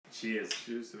Cheers.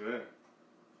 Cheers to that.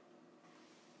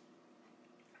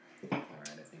 Alright,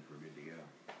 I think we're good to go.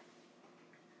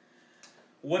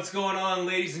 What's going on,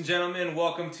 ladies and gentlemen?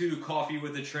 Welcome to Coffee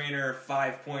with a Trainer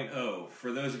 5.0.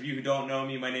 For those of you who don't know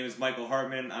me, my name is Michael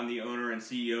Hartman. I'm the owner and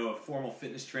CEO of Formal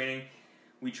Fitness Training.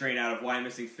 We train out of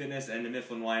Wyomissing Fitness and the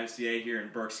Mifflin YMCA here in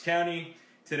Berks County.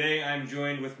 Today I'm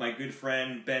joined with my good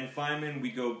friend Ben Feynman. We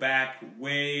go back,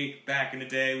 way back in the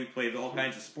day. We played all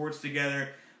kinds of sports together,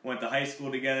 went to high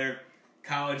school together,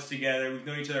 college together. We've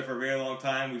known each other for a very long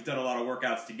time. We've done a lot of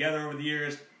workouts together over the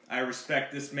years. I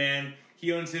respect this man.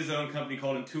 He owns his own company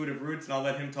called Intuitive Roots, and I'll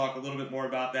let him talk a little bit more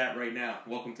about that right now.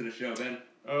 Welcome to the show, Ben.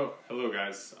 Oh, hello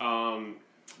guys.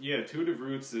 Intuitive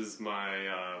Roots is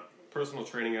my personal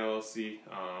training LLC.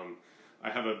 I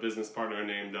have a business partner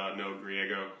named Noah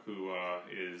Griego who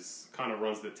is kind of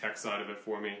runs the tech side of it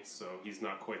for me. So he's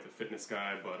not quite the fitness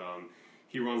guy, but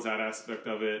he runs that aspect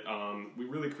of it. We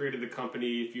really created the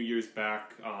company a few years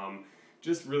back,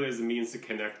 just really as a means to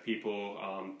connect people,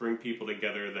 bring people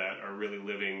together that are really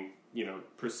living,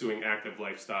 pursuing active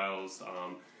lifestyles.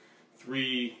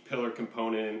 Three pillar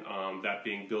component, that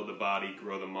being build the body,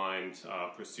 grow the mind,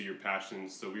 pursue your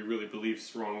passions. So we really believe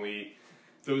strongly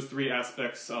those three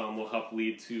aspects will help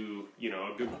lead to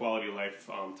a good quality of life,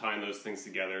 tying those things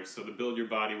together. So the build your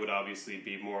body would obviously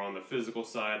be more on the physical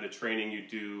side, the training you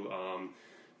do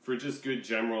for just good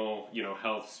general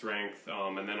health, strength,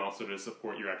 and then also to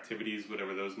support your activities,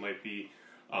 whatever those might be.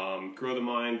 Grow the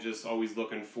mind, just always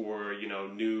looking for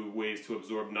new ways to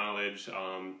absorb knowledge,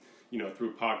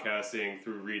 through podcasting,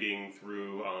 through reading,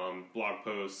 through blog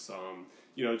posts,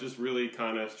 just really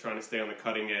kind of trying to stay on the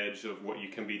cutting edge of what you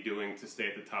can be doing to stay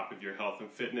at the top of your health and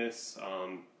fitness.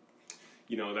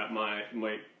 That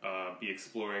might be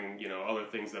exploring other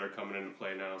things that are coming into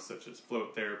play now, such as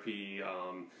float therapy,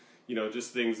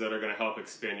 just things that are going to help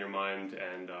expand your mind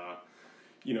and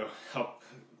help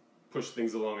push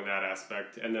things along in that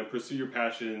aspect. And then pursue your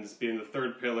passions being the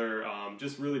third pillar,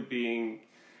 just really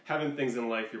having things in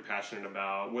life you're passionate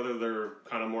about, whether they're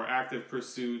kind of more active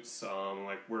pursuits,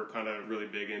 like we're kind of really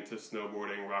big into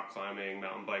snowboarding, rock climbing,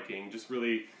 mountain biking, just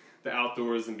really the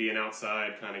outdoors and being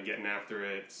outside, kind of getting after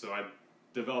it. So I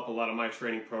develop a lot of my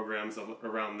training programs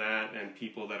around that and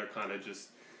people that are kind of just,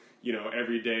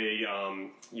 everyday,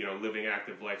 living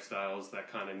active lifestyles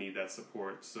that kind of need that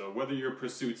support. So whether your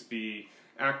pursuits be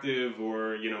active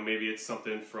or, maybe it's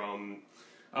something from,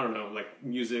 I don't know, like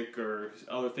music or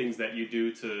other things that you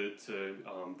do to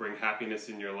bring happiness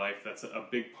in your life. That's a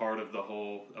big part of the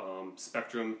whole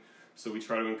spectrum. So we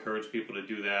try to encourage people to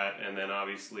do that. And then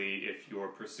obviously, if your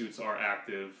pursuits are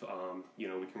active, we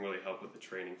can really help with the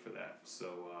training for that. So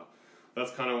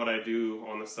that's kind of what I do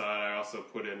on the side. I also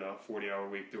put in a 40-hour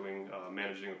week doing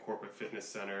managing a corporate fitness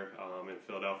center in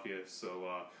Philadelphia. So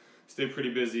stay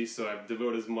pretty busy. So I've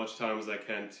devoted as much time as I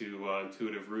can to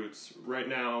Intuitive Roots. Right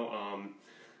now,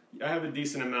 I have a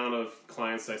decent amount of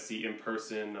clients I see in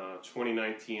person.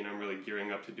 2019, I'm really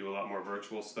gearing up to do a lot more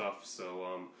virtual stuff,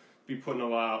 so be putting a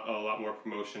lot more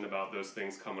promotion about those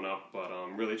things coming up. But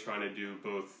I'm really trying to do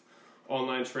both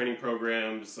online training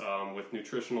programs with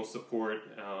nutritional support,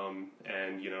 and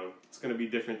it's going to be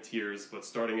different tiers. But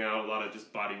starting out, a lot of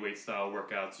just body weight style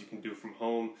workouts you can do from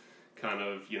home, kind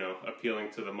of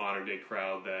appealing to the modern day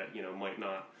crowd that might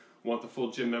not want the full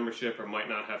gym membership or might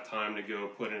not have time to go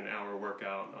put in an hour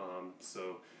workout.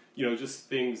 So just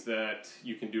things that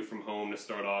you can do from home to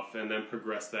start off and then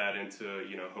progress that into,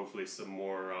 hopefully some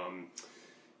more,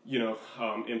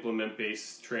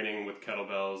 implement-based training with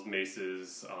kettlebells,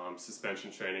 maces,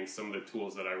 suspension training, some of the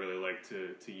tools that I really like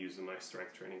to use in my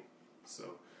strength training.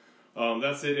 So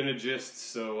that's it in a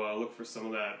gist. So look for some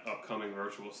of that upcoming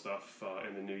virtual stuff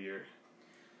in the new year.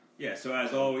 Yeah, so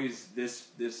as always, this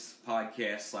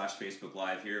podcast / Facebook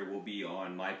Live here will be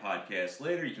on my podcast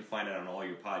later. You can find it on all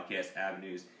your podcast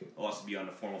avenues. It'll also be on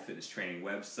the Formal Fitness Training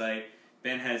website.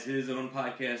 Ben has his own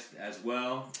podcast as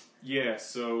well. Yeah,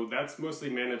 so that's mostly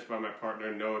managed by my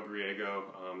partner, Noah Griego.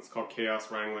 It's called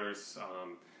Chaos Wranglers.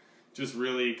 Just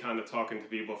really kind of talking to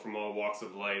people from all walks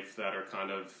of life that are kind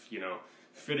of,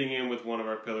 fitting in with one of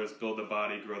our pillars, build the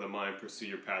body, grow the mind, pursue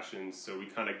your passions. So we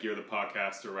kind of gear the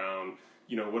podcast around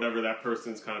whatever that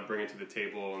person's kind of bringing to the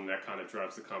table, and that kind of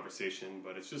drives the conversation.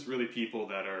 But it's just really people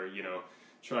that are,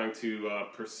 trying to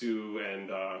pursue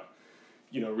and,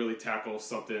 really tackle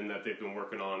something that they've been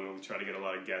working on. And we try to get a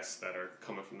lot of guests that are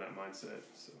coming from that mindset.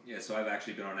 So. Yeah, so I've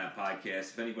actually been on that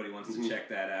podcast. If anybody wants to check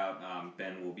that out,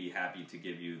 Ben will be happy to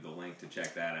give you the link to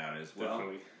check that out as well.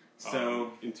 Definitely.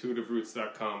 So,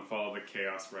 intuitiveroots.com, follow the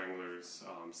Chaos Wranglers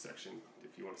section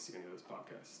if you want to see any of those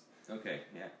podcasts. Okay,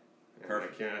 yeah.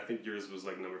 Perfect. I think yours was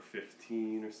like number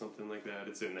 15 or something like that.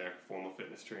 It's in there, formal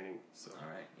fitness training. So. All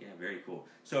right, yeah, very cool.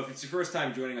 So if it's your first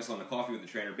time joining us on the Coffee with the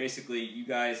Trainer, basically you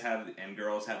guys and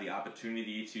girls have the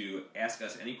opportunity to ask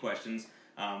us any questions.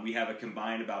 We have a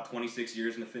combined about 26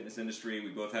 years in the fitness industry. We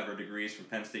both have our degrees from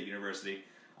Penn State University.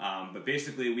 But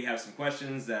basically we have some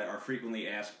questions that are frequently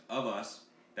asked of us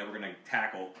that we're going to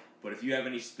tackle. But if you have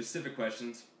any specific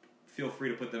questions, feel free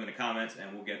to put them in the comments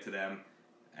and we'll get to them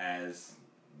as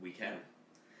we can.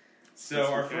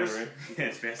 So our first, yeah,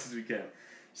 as fast as we can.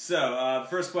 So the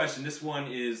first question, this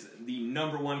one is the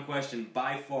number one question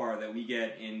by far that we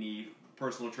get in the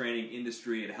personal training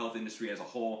industry and health industry as a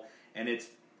whole, and it's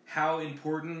how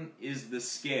important is the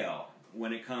scale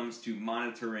when it comes to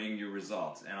monitoring your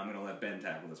results? And I'm going to let Ben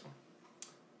tackle this one.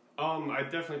 I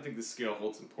definitely think the scale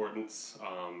holds importance.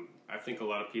 I think a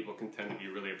lot of people can tend to be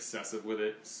really obsessive with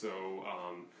it. So,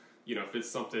 if it's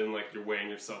something like you're weighing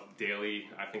yourself daily,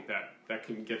 I think that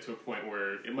can get to a point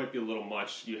where it might be a little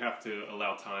much. You have to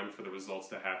allow time for the results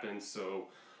to happen. So,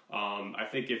 I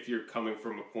think if you're coming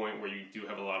from a point where you do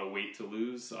have a lot of weight to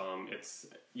lose, it's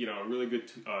a really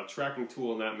good tracking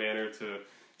tool in that manner to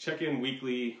check in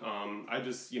weekly. I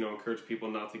just encourage people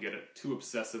not to get too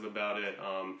obsessive about it.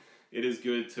 It is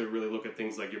good to really look at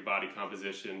things like your body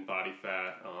composition, body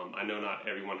fat. I know not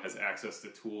everyone has access to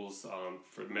tools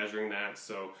for measuring that,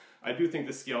 so I do think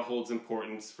the scale holds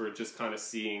importance for just kind of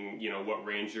seeing, what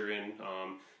range you're in.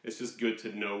 It's just good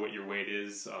to know what your weight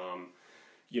is,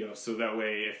 so that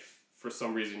way if for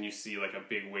some reason you see like a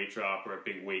big weight drop or a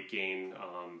big weight gain,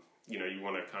 you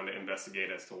want to kind of investigate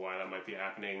as to why that might be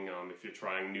happening. If you're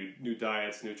trying new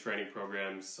diets, new training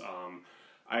programs,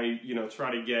 I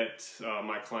try to get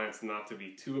my clients not to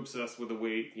be too obsessed with the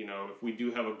weight. If we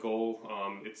do have a goal,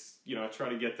 it's I try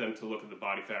to get them to look at the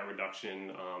body fat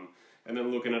reduction, and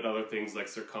then looking at other things like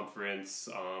circumference,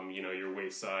 your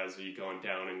waist size, are you going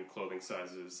down in clothing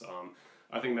sizes.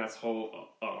 I think that's all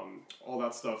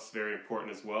that stuff's very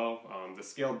important as well. The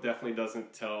scale definitely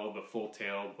doesn't tell the full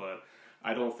tale, but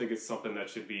I don't think it's something that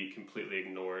should be completely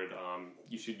ignored.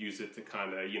 You should use it to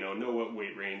kind of know what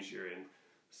weight range you're in.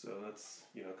 So that's,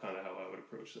 kind of how I would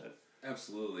approach that.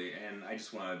 Absolutely, and I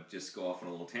just want to go off on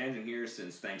a little tangent here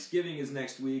since Thanksgiving is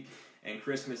next week and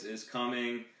Christmas is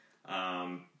coming.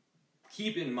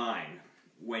 Keep in mind,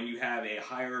 when you have a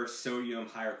higher sodium,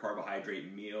 higher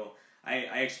carbohydrate meal,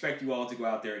 I expect you all to go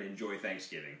out there and enjoy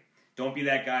Thanksgiving. Don't be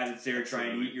that guy that's there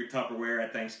trying to eat your Tupperware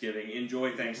at Thanksgiving.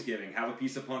 Enjoy Thanksgiving. Have a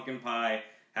piece of pumpkin pie,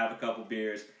 have a couple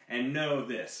beers, and know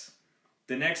this.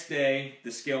 The next day,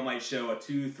 the scale might show a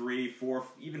 2, 3, 4,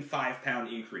 even 5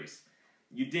 pound increase.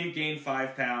 You didn't gain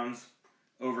 5 pounds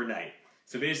overnight.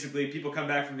 So basically, people come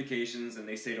back from vacations and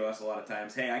they say to us a lot of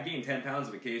times, hey, I gained 10 pounds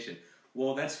of vacation.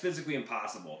 Well, that's physically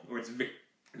impossible, or it's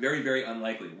very, very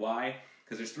unlikely. Why?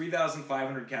 Because there's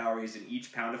 3,500 calories in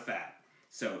each pound of fat.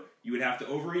 So you would have to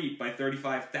overeat by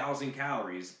 35,000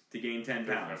 calories to gain 10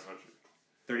 pounds.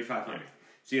 3,500. Yeah.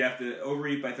 So you'd have to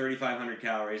overeat by 3,500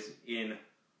 calories in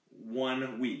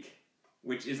 1 week,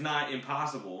 which is not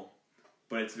impossible,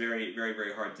 but it's very, very,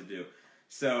 very hard to do.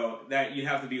 So that you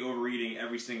have to be overeating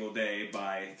every single day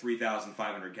by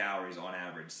 3,500 calories on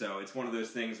average. So it's one of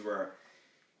those things where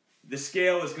the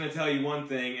scale is going to tell you one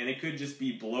thing, and it could just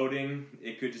be bloating.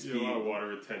 It could just be a lot of water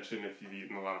retention if you've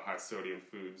eaten a lot of high sodium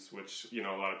foods, which a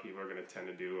lot of people are going to tend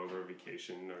to do over a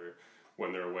vacation or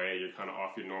when they're away. You're kind of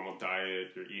off your normal diet.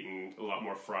 You're eating a lot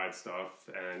more fried stuff,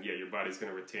 and your body's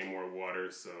going to retain more water.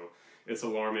 So it's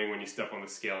alarming when you step on the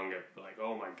scale and get like,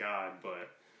 oh my god. But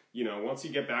once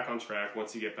you get back on track,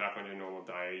 once you get back on your normal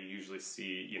diet, you usually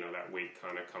see, that weight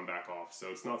kind of come back off. So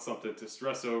it's not something to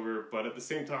stress over, but at the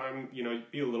same time,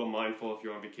 be a little mindful if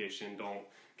you're on vacation. Don't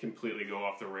completely go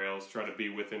off the rails. Try to be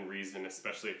within reason,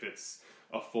 especially if it's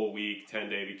a full week,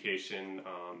 10-day vacation.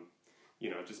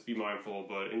 Just be mindful,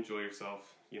 but enjoy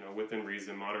yourself, within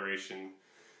reason. Moderation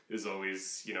is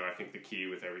always, I think the key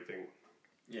with everything.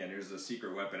 Yeah, and there's a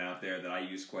secret weapon out there that I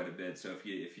use quite a bit. So if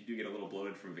you do get a little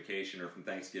bloated from vacation or from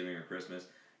Thanksgiving or Christmas,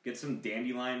 get some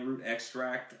dandelion root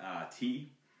extract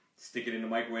tea, stick it in the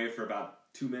microwave for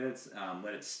about 2 minutes,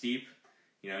 let it steep,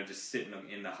 just sit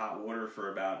in the hot water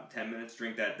for about 10 minutes,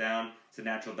 drink that down. It's a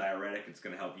natural diuretic. It's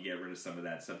going to help you get rid of some of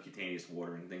that subcutaneous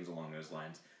water and things along those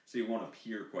lines. So you won't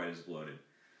appear quite as bloated.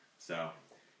 So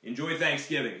enjoy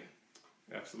Thanksgiving.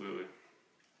 Absolutely.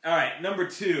 All right, number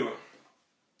 2.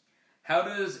 How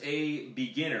does a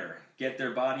beginner get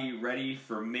their body ready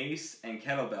for mace and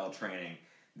kettlebell training?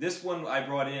 This one I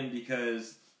brought in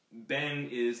because Ben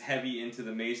is heavy into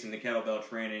the mace and the kettlebell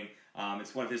training.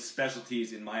 It's one of his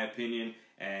specialties in my opinion,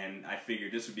 and I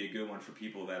figured this would be a good one for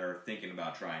people that are thinking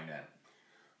about trying that.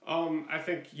 I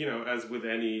think, as with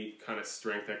any kind of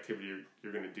strength activity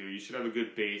you're going to do, you should have a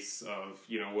good base of,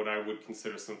 what I would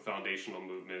consider some foundational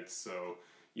movements. So,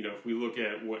 if we look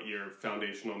at what your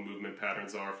foundational movement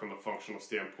patterns are from a functional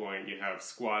standpoint, you have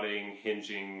squatting,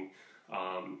 hinging,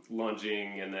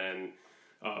 lunging, and then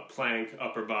plank,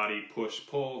 upper body, push,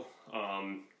 pull.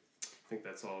 I think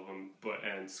that's all of them,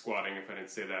 and squatting if I didn't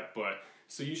say that. But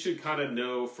so you should kind of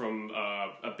know from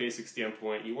a basic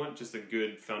standpoint, you want just a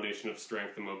good foundation of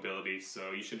strength and mobility.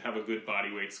 So you should have a good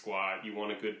body weight squat. You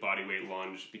want a good body weight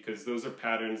lunge, because those are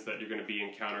patterns that you're going to be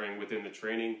encountering within the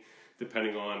training,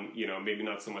 depending on, maybe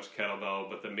not so much kettlebell,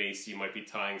 but the mace, you might be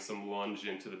tying some lunge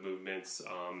into the movements.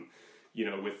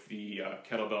 With the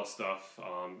kettlebell stuff,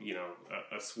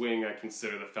 a swing I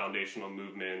consider the foundational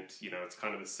movement. It's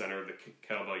kind of the center of the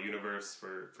kettlebell universe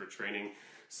for training.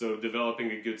 So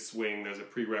developing a good swing, there's a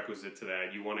prerequisite to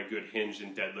that. You want a good hinge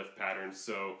and deadlift pattern.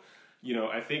 So,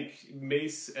 I think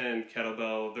mace and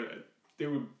kettlebell,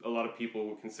 a lot of people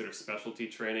would consider specialty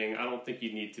training. I don't think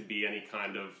you need to be any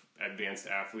kind of advanced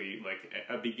athlete. Like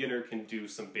a beginner can do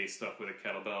some base stuff with a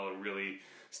kettlebell and really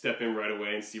step in right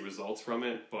away and see results from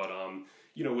it. But,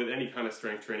 with any kind of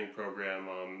strength training program,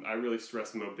 I really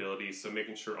stress mobility. So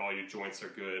making sure all your joints are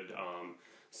good.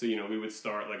 So, we would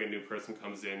start like a new person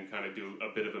comes in, kind of do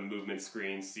a bit of a movement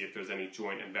screen, see if there's any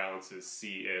joint imbalances,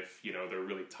 see if, they're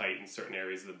really tight in certain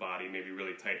areas of the body, maybe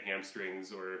really tight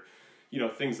hamstrings or,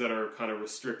 things that are kind of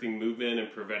restricting movement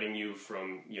and preventing you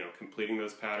from, completing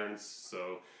those patterns.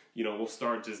 So, we'll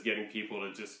start just getting people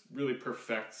to just really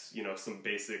perfect, some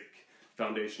basic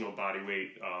foundational body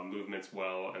weight movements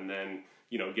well, and then,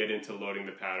 get into loading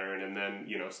the pattern, and then,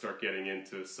 start getting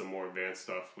into some more advanced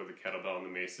stuff with the kettlebell and the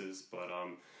maces. But,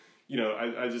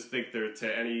 I just think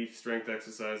to any strength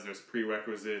exercise, there's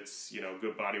prerequisites,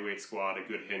 good body weight squat, a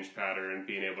good hinge pattern,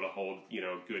 being able to hold,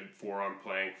 good forearm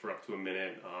plank for up to a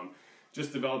minute.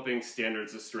 Just developing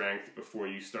standards of strength before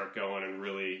you start going and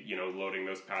really, loading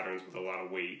those patterns with a lot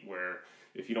of weight, where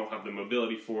if you don't have the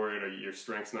mobility for it or your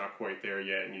strength's not quite there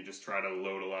yet and you just try to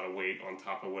load a lot of weight on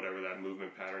top of whatever that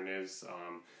movement pattern is,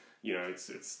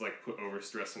 it's like put over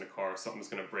stress in a car, something's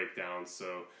going to break down.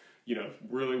 So,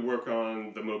 really work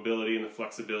on the mobility and the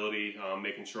flexibility,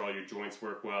 making sure all your joints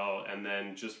work well, and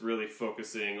then just really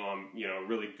focusing on,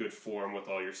 really good form with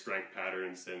all your strength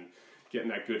patterns and getting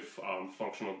that good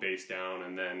functional base down,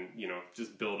 and then,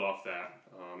 just build off that.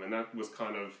 And that was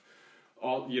kind of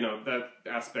all, that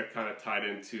aspect kind of tied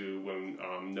into when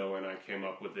Noah and I came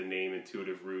up with the name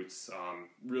Intuitive Roots.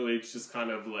 Really, it's just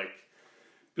kind of like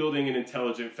building an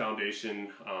intelligent foundation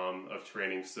of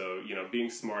training. So, being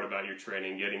smart about your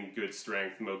training, getting good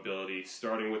strength, mobility,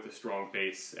 starting with a strong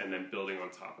base, and then building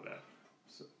on top of that.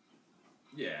 So.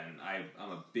 Yeah, and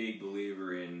I'm a big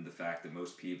believer in the fact that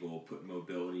most people put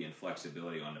mobility and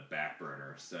flexibility on the back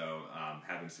burner. So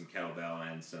having some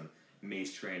kettlebell and some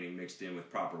mace training mixed in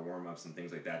with proper warm-ups and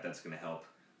things like that, that's going to help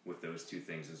with those two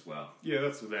things as well. Yeah,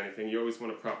 that's with anything. You always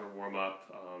want a proper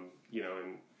warm-up,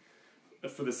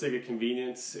 and for the sake of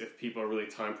convenience, if people are really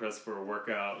time-pressed for a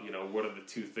workout, what are the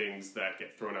two things that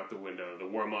get thrown out the window? The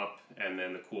warm-up and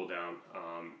then the cool-down.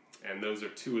 And those are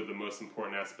two of the most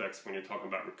important aspects when you're talking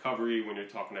about recovery, when you're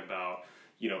talking about,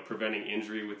 preventing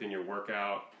injury within your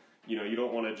workout. You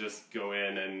don't want to just go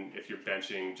in and, if you're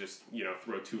benching, just,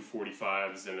 throw two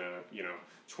 45s and a,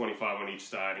 25 on each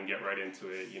side and get right into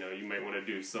it. You might want to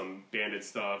do some banded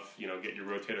stuff, get your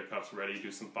rotator cuffs ready,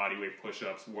 do some body weight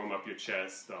push-ups, warm up your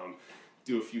chest,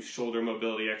 do a few shoulder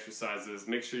mobility exercises,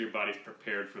 make sure your body's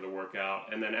prepared for the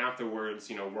workout, and then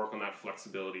afterwards, work on that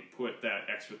flexibility, put that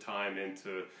extra time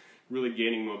into really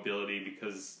gaining mobility,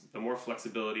 because the more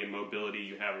flexibility and mobility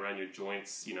you have around your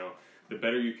joints, the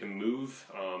better you can move,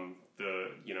 the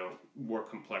more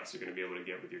complex you're going to be able to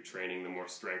get with your training, the more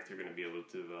strength you're going to be able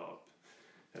to develop,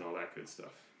 and all that good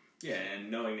stuff. Yeah,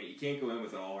 and knowing that you can't go in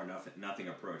with an all or nothing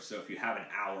approach. So if you have an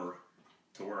hour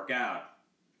to work out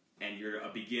and you're a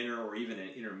beginner or even an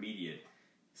intermediate,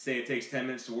 say it takes 10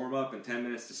 minutes to warm up and 10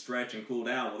 minutes to stretch and cool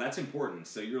down, well, that's important.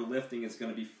 So your lifting is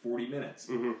going to be 40 minutes.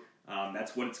 Mm-hmm.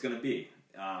 That's what it's going to be.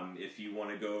 If you want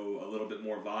to go a little bit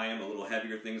more volume, a little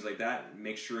heavier, things like that,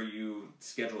 make sure you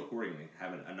schedule accordingly.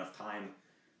 Have enough time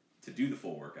to do the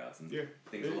full workouts and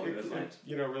things along those lines.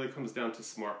 It really comes down to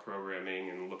smart programming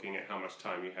and looking at how much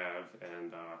time you have,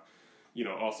 and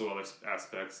also other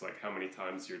aspects like how many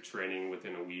times you're training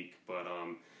within a week. But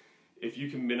if you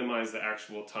can minimize the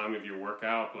actual time of your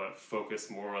workout, but focus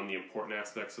more on the important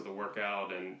aspects of the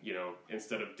workout, and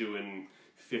instead of doing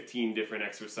 15 different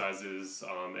exercises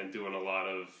and doing a lot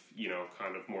of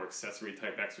kind of more accessory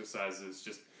type exercises,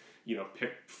 just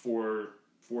pick four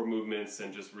 4 movements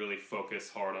and just really focus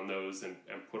hard on those and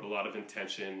put a lot of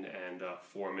intention and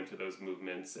form into those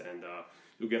movements, and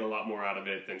you'll get a lot more out of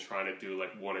it than trying to do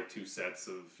like 1 or 2 sets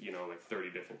of, like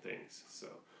 30 different things. So,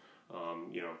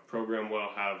 program well,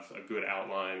 have a good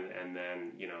outline, and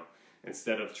then,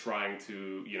 instead of trying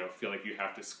to, feel like you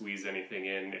have to squeeze anything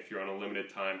in, if you're on a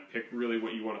limited time, pick really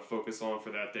what you want to focus on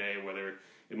for that day, whether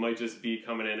it might just be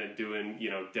coming in and doing,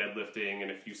 deadlifting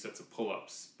and a few sets of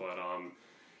pull-ups, but,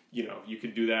 you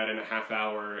could do that in a half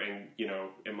hour and,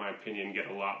 in my opinion, get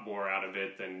a lot more out of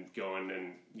it than going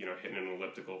and, hitting an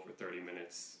elliptical for 30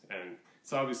 minutes. And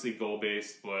it's obviously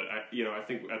goal-based, but, I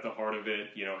think at the heart of it,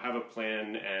 have a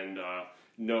plan and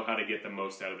know how to get the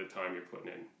most out of the time you're putting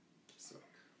in. So.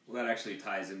 Well, that actually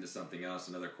ties into something else,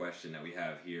 another question that we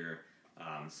have here.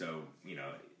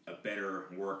 A better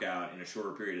workout in a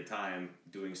shorter period of time,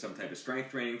 doing some type of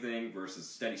strength training thing versus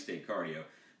steady state cardio.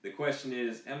 The question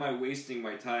is, am I wasting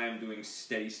my time doing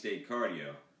steady state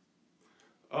cardio?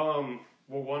 Well,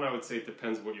 one, I would say it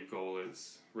depends what your goal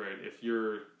is, right? If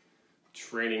you're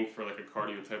training for like a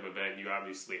cardio type event, you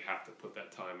obviously have to put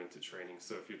that time into training.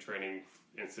 So if you're training,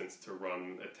 for instance, to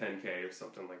run a 10K or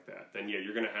something like that, then yeah,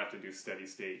 you're going to have to do steady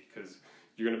state because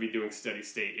you're going to be doing steady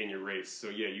state in your race. So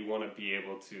yeah, you want to be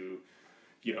able to,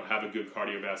 have a good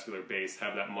cardiovascular base,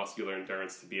 have that muscular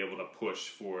endurance to be able to push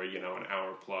for, an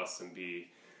hour plus and be,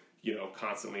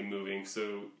 constantly moving.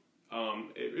 So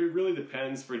it really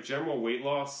depends. For general weight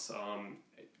loss,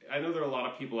 I know there are a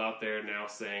lot of people out there now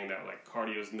saying that like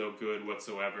cardio is no good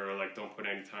whatsoever, or like don't put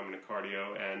any time into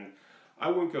cardio, and I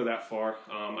wouldn't go that far.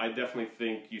 I definitely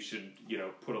think you should,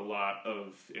 put a lot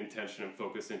of intention and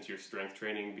focus into your strength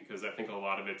training, because I think a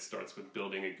lot of it starts with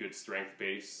building a good strength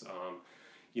base.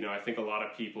 I think a lot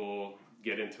of people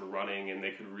get into running and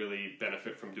they could really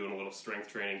benefit from doing a little strength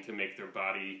training to make their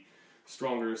body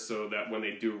stronger, so that when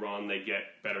they do run, they get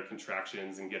better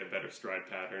contractions and get a better stride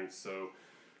pattern. So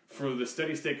for the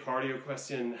steady state cardio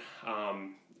question,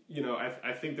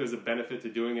 I think there's a benefit to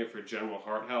doing it for general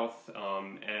heart health.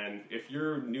 And if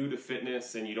you're new to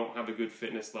fitness and you don't have a good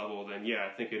fitness level, then yeah,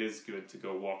 I think it is good to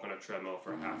go walk on a treadmill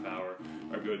for a half hour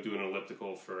or go do an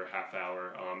elliptical for a half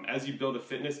hour. As you build a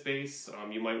fitness base,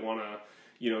 you might want to,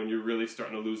 and you're really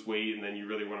starting to lose weight and then you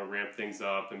really want to ramp things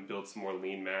up and build some more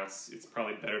lean mass, it's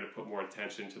probably better to put more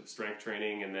attention to the strength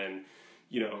training. And then,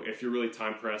 if you're really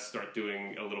time pressed, start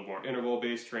doing a little more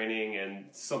interval-based training and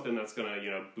something that's going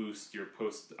to, boost your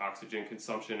post-oxygen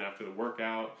consumption after the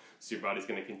workout, so your body's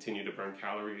going to continue to burn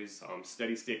calories.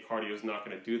 Steady-state cardio is not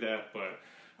going to do that, but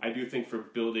I do think for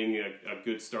building a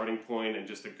good starting point and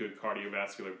just a good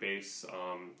cardiovascular base,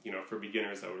 for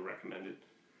beginners, I would recommend it.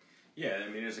 Yeah, I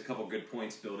mean, there's a couple good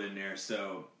points built in there.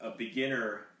 So a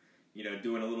beginner,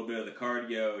 doing a little bit of the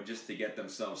cardio just to get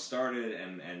themselves started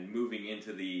and moving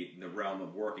into the realm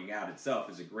of working out itself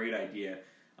is a great idea,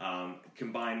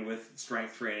 combined with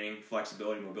strength training,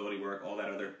 flexibility, mobility work, all that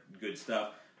other good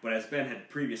stuff. But as Ben had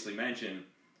previously mentioned,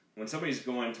 when somebody's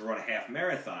going to run a half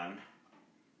marathon,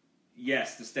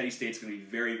 yes, the steady state's going to be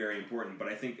very, very important, but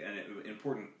I think an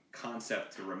important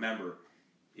concept to remember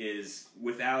is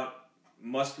without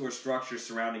muscular structure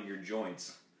surrounding your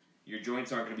joints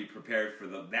aren't going to be prepared for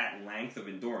that length of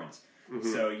endurance.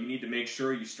 Mm-hmm. So you need to make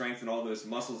sure you strengthen all those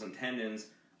muscles and tendons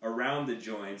around the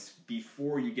joints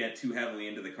before you get too heavily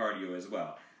into the cardio as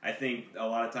well. I think a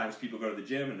lot of times people go to the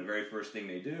gym and the very first thing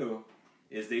they do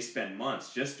is they spend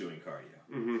months just doing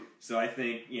cardio. Mm-hmm. So I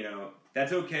think,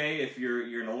 that's okay if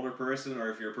you're an older person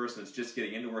or if you're a person that's just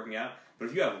getting into working out. But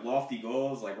if you have lofty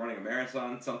goals like running a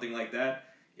marathon, something like that,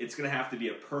 it's going to have to be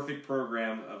a perfect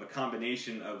program of a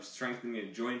combination of strengthening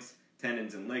the joints,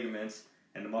 tendons, and ligaments,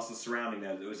 and the muscles surrounding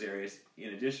those areas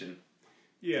in addition.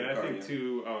 Yeah, and I think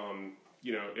too,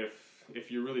 if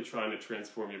you're really trying to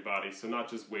transform your body, so not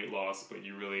just weight loss, but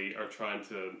you really are trying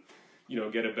to,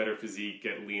 get a better physique,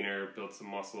 get leaner, build some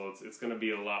muscle, it's going to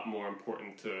be a lot more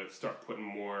important to start putting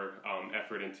more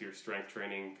effort into your strength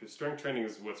training, because strength training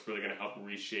is what's really going to help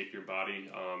reshape your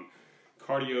body.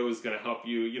 Cardio is going to help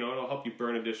you, it'll help you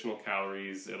burn additional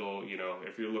calories. It'll,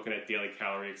 if you're looking at daily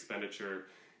calorie expenditure,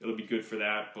 it'll be good for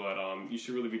that. But you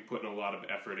should really be putting a lot of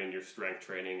effort in your strength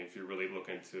training if you're really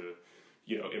looking to,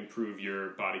 improve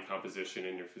your body composition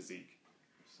and your physique.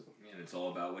 So. And it's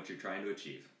all about what you're trying to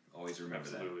achieve. Always remember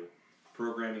Absolutely. That.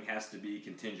 Programming has to be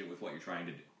contingent with what you're trying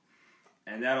to do.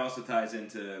 And that also ties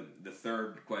into the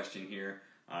third question here,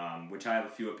 which I have a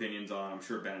few opinions on. I'm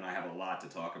sure Ben and I have a lot to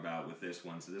talk about with this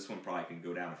one, so this one probably can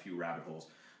go down a few rabbit holes.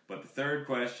 But the third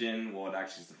question, well, it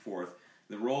actually is the fourth,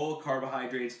 the role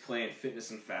carbohydrates play in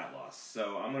fitness and fat loss.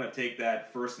 So I'm going to take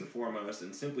that first and foremost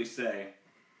and simply say,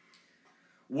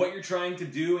 what you're trying to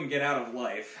do and get out of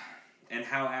life and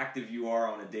how active you are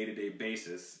on a day-to-day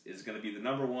basis is going to be the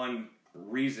number one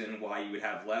reason why you would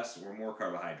have less or more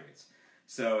carbohydrates.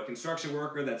 So a construction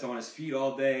worker that's on his feet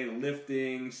all day,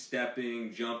 lifting,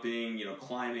 stepping, jumping,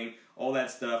 climbing, all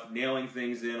that stuff, nailing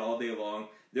things in all day long,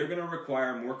 they're going to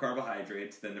require more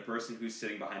carbohydrates than the person who's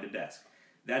sitting behind a desk.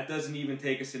 That doesn't even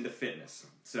take us into fitness.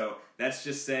 So that's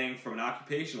just saying from an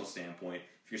occupational standpoint,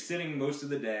 if you're sitting most of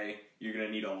the day, you're going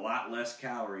to need a lot less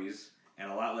calories and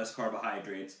a lot less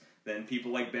carbohydrates than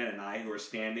people like Ben and I who are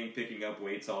standing, picking up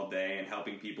weights all day and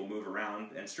helping people move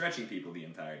around and stretching people the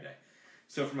entire day.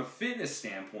 So from a fitness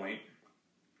standpoint,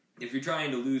 if you're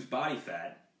trying to lose body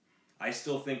fat, I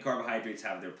still think carbohydrates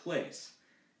have their place.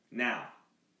 Now,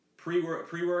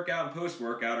 pre-workout and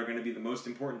post-workout are going to be the most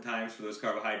important times for those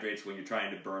carbohydrates when you're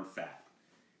trying to burn fat.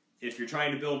 If you're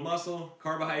trying to build muscle,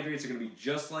 carbohydrates are going to be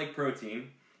just like protein.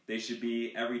 They should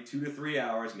be every 2 to 3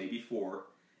 hours, maybe 4,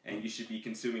 and you should be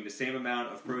consuming the same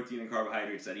amount of protein and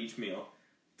carbohydrates at each meal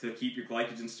to keep your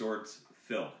glycogen stores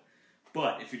filled.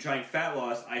 But if you're trying fat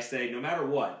loss, I say no matter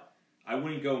what, I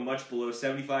wouldn't go much below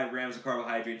 75 grams of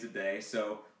carbohydrates a day.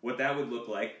 So what that would look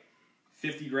like,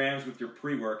 50 grams with your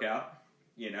pre-workout,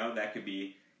 that could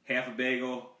be half a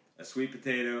bagel, a sweet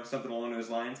potato, something along those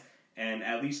lines, and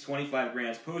at least 25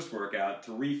 grams post-workout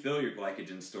to refill your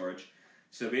glycogen storage.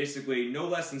 So basically no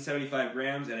less than 75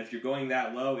 grams, and if you're going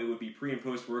that low, it would be pre and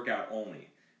post-workout only.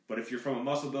 But if you're from a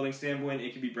muscle building standpoint,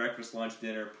 it could be breakfast, lunch,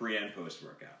 dinner, pre and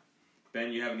post-workout.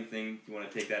 Ben, you have anything, you want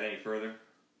to take that any further?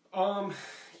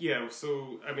 Yeah,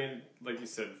 so, like you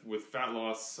said, with fat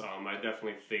loss, I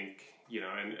definitely think,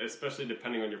 and especially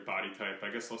depending on your body type, I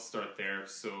guess I'll start there.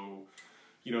 So,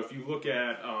 if you look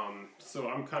at, so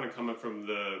I'm kind of coming from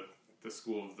the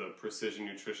school of the precision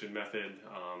nutrition method,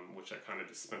 which I kind of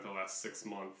just spent the last 6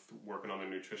 months working on the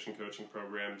nutrition coaching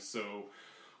program. So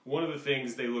one of the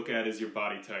things they look at is your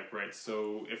body type, right?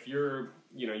 So if you're,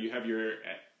 you have your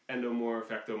endomorph,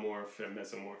 ectomorph, and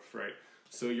mesomorph, right?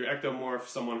 So your ectomorph,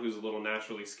 someone who's a little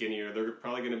naturally skinnier, they're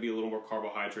probably going to be a little more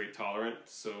carbohydrate tolerant.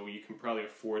 So you can probably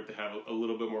afford to have a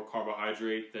little bit more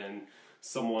carbohydrate than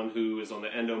someone who is on the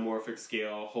endomorphic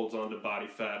scale, holds on to body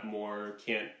fat more,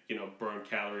 can't, burn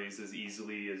calories as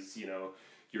easily as,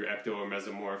 your ecto or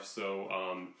mesomorph. So,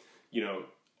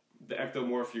 the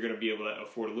ectomorph, you're going to be able to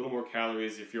afford a little more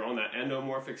calories. If you're on that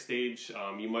endomorphic stage,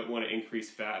 you might want to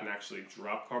increase fat and actually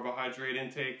drop carbohydrate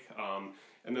intake.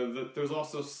 And then there's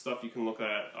also stuff you can look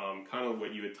at, kind of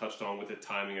what you had touched on with the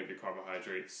timing of your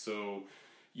carbohydrates. So,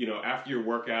 after your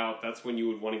workout, that's when you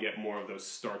would want to get more of those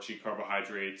starchy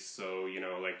carbohydrates. So,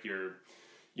 like your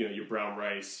brown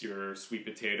rice, your sweet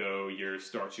potato, your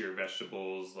starchier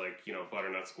vegetables, like,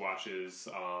 butternut squashes,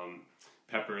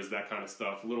 peppers, that kind of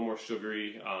stuff, a little more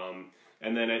sugary.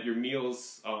 And then at your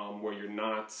meals, where you're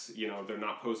not, they're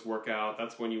not post-workout,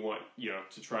 that's when you want,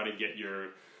 to try to get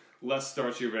your less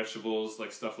starchier vegetables,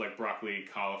 like stuff like broccoli,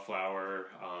 cauliflower,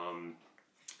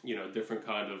 different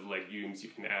kind of legumes you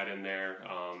can add in there,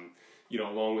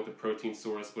 along with the protein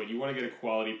source. But you want to get a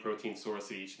quality protein source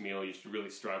at each meal. You should really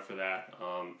strive for that.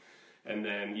 And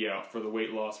then, for the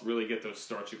weight loss, really get those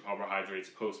starchy carbohydrates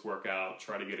post-workout.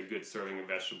 Try to get a good serving of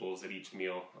vegetables at each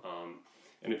meal.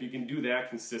 And if you can do that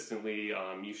consistently,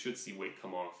 you should see weight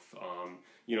come off.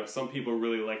 Some people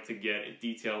really like to get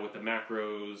detail with the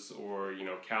macros or,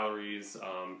 calories.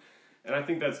 And I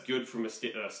think that's good from a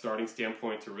starting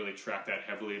standpoint to really track that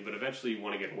heavily. But eventually you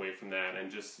want to get away from that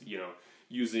and just,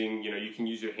 using, you can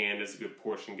use your hand as a good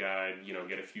portion guide,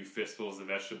 get a few fistfuls of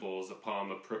vegetables, a palm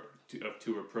of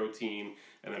two of protein,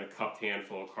 and then a cupped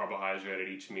handful of carbohydrate at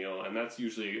each meal. And that's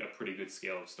usually a pretty good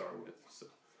scale to start with. So.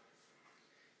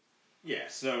 Yeah,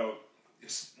 so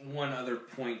just one other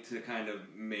point to kind of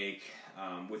make,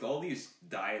 with all these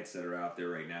diets that are out there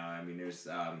right now, there's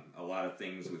a lot of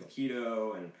things with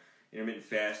keto and intermittent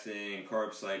fasting,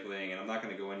 carb cycling, and I'm not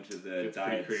going to go into the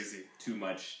diets too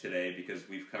much today because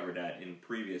we've covered that in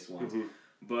previous ones. Mm-hmm.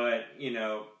 But,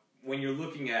 when you're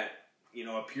looking at,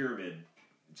 a pyramid,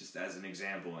 just as an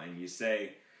example, and you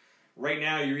say, right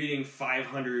now you're eating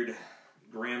 500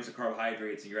 grams of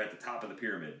carbohydrates and you're at the top of the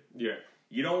pyramid. Yeah.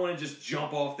 You don't want to just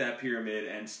jump off that pyramid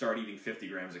and start eating 50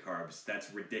 grams of carbs.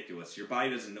 That's ridiculous. Your body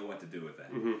doesn't know what to do with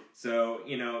that. Mm-hmm. So,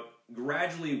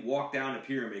 gradually walk down a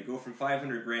pyramid. Go from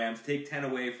 500 grams, take 10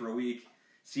 away for a week,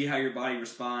 see how your body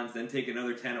responds, then take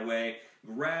another 10 away.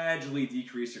 Gradually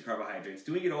decrease your carbohydrates.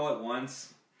 Doing it all at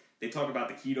once, they talk about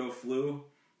the keto flu.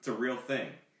 It's a real thing.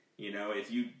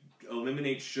 If you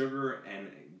eliminate sugar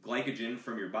and glycogen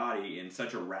from your body in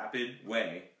such a rapid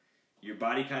way, your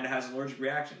body kind of has an allergic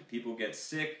reaction. People get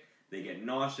sick, they get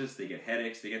nauseous, they get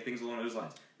headaches, they get things along those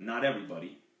lines. Not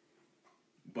everybody,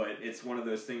 but it's one of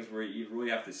those things where you really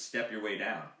have to step your way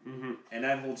down. Mm-hmm. And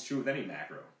that holds true with any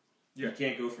macro. Yeah. You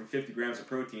can't go from 50 grams of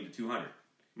protein to 200.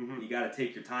 Mm-hmm. You got to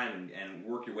take your time and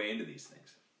work your way into these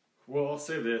things. Well, I'll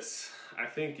say this. I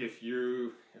think if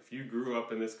you grew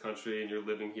up in this country and you're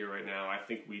living here right now, I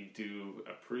think we do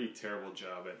a pretty terrible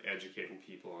job at educating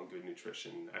people on good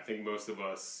nutrition. I think most of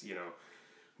us,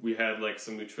 we had like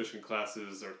some nutrition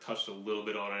classes or touched a little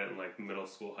bit on it in like middle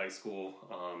school, high school.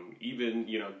 Even,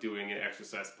 doing an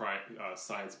exercise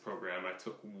science program, I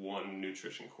took one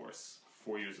nutrition course,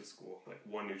 4 years of school, like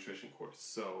one nutrition course.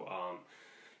 So,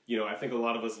 I think a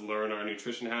lot of us learn our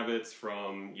nutrition habits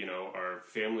from, our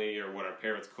family or what our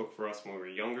parents cooked for us when we were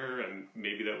younger, and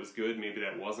maybe that was good, maybe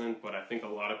that wasn't, but I think a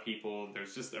lot of people,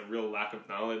 there's just a real lack of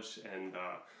knowledge, and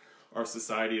our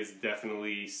society has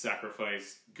definitely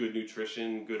sacrificed good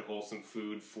nutrition, good wholesome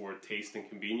food for taste and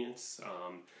convenience.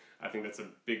 I think that's a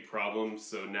big problem.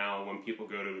 So now when people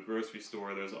go to the grocery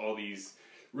store, there's all these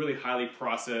really highly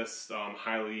processed,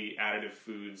 highly additive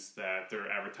foods that they're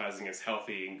advertising as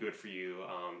healthy and good for you.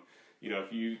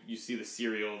 If you see the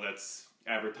cereal that's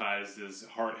advertised as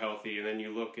heart healthy, and then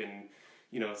you look and,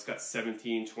 it's got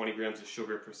 17, 20 grams of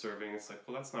sugar per serving, it's like,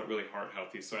 well, that's not really heart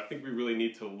healthy. So I think we really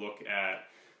need to look at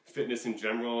fitness in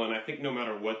general, and I think no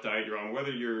matter what diet you're on,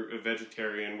 whether you're a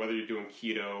vegetarian, whether you're doing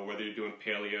keto, whether you're doing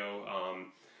paleo,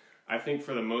 I think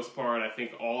for the most part, I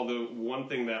think one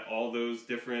thing that all those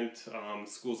different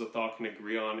schools of thought can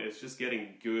agree on is just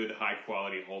getting good, high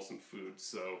quality, wholesome food.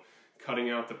 So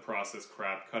cutting out the processed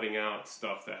crap, cutting out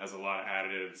stuff that has a lot of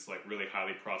additives, like really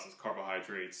highly processed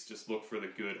carbohydrates. Just look for the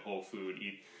good whole food.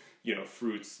 Eat,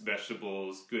 fruits,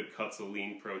 vegetables, good cuts of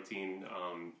lean protein,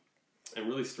 and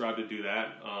really strive to do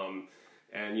that.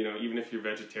 And, even if you're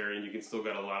vegetarian, you can still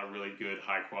get a lot of really good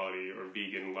high quality, or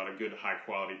vegan, a lot of good high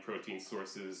quality protein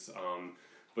sources.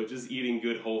 But just eating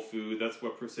good whole food, that's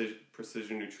what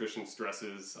precision nutrition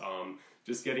stresses.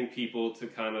 Just getting people to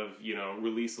kind of,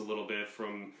 release a little bit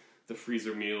from the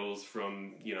freezer meals,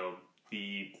 from,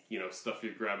 the, stuff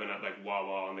you're grabbing at like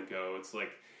Wawa on the go. It's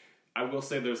like, I will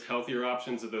say there's healthier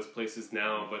options at those places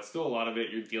now, but still a lot of it,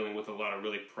 you're dealing with a lot of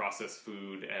really processed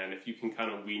food. And if you can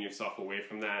kind of wean yourself away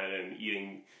from that and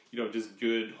eating, just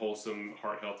good, wholesome,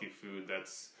 heart-healthy food,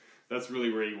 that's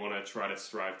really where you want to try to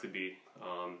strive to be.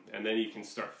 And then you can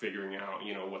start figuring out,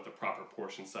 what the proper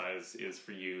portion size is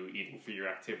for you, eating for your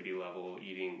activity level,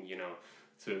 eating,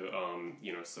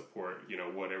 to, support,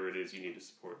 whatever it is you need to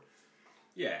support.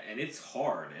 Yeah, and it's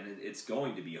hard, and it's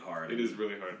going to be hard. It is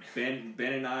really hard. Ben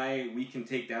and I, we can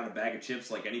take down a bag of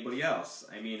chips like anybody else.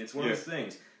 I mean, it's one of those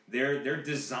things. They're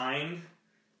designed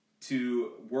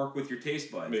to work with your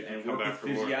taste buds and work with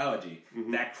physiology.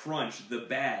 Mm-hmm. That crunch, the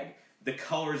bag, the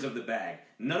colors of the bag.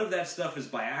 None of that stuff is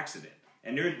by accident.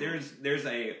 And there's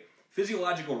a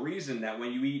physiological reason that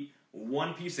when you eat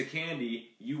one piece of candy,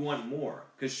 you want more.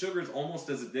 Because sugar is almost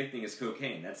as addicting as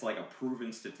cocaine. That's like a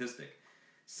proven statistic.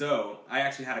 So, I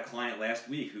actually had a client last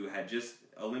week who had just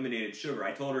eliminated sugar.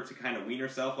 I told her to kind of wean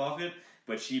herself off it,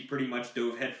 but she pretty much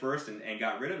dove head first and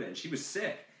got rid of it. And she was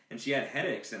sick, and she had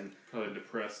headaches. And probably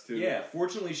depressed, too. Yeah,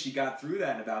 fortunately, she got through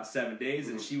that in about 7 days,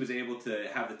 and she was able to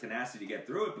have the tenacity to get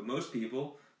through it. But most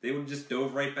people, they would just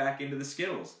dove right back into the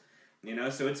Skittles.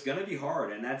 So it's going to be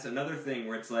hard. And that's another thing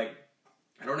where it's like,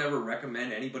 I don't ever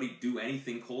recommend anybody do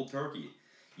anything cold turkey.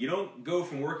 You don't go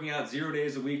from working out 0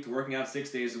 days a week to working out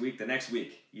 6 days a week the next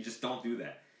week. You just don't do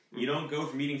that. You don't go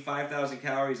from eating 5,000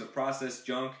 calories of processed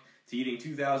junk to eating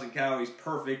 2,000 calories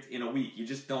perfect in a week. You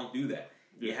just don't do that.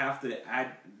 You have to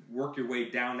work your way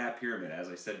down that pyramid, as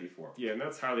I said before. Yeah, and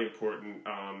that's highly important.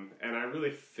 And I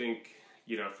really think,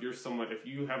 if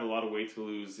you have a lot of weight to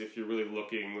lose, if you're really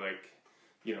looking like,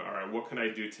 all right, what can I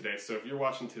do today? So if you're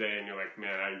watching today and you're like,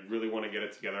 man, I really want to get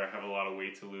it together, I have a lot of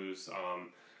weight to lose,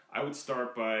 I would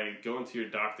start by going to your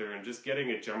doctor and just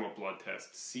getting a general blood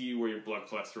test. See where your blood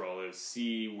cholesterol is.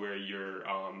 See where your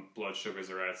blood sugars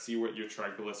are at. See what your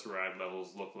triglyceride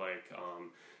levels look like.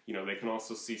 They can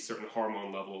also see certain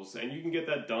hormone levels. And you can get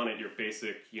that done at your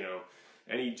basic,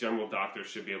 any general doctor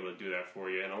should be able to do that for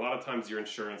you. And a lot of times your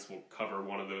insurance will cover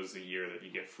one of those a year that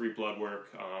you get free blood work.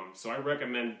 So I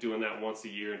recommend doing that once a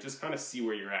year and just kind of see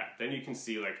where you're at. Then you can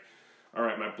see like, all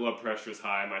right, my blood pressure is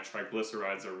high, my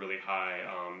triglycerides are really high,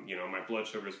 my blood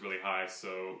sugar is really high.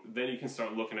 So then you can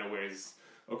start looking at ways,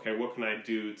 okay, what can I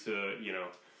do to,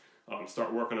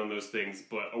 start working on those things.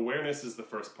 But awareness is the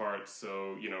first part.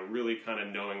 So, really kind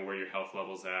of knowing where your health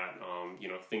level's at,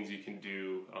 things you can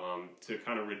do to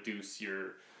kind of reduce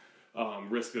your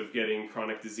risk of getting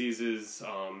chronic diseases.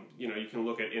 You can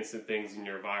look at instant things in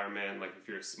your environment, like if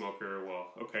you're a smoker, well,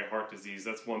 okay, heart disease,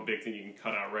 that's one big thing you can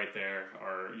cut out right there,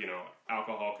 or,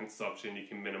 alcohol consumption you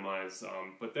can minimize.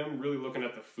 But then really looking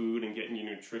at the food and getting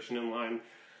your nutrition in line,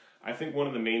 I think one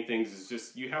of the main things is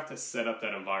just you have to set up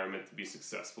that environment to be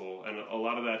successful, and a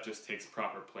lot of that just takes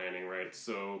proper planning, right?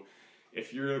 So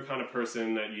if you're the kind of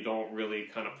person that you don't really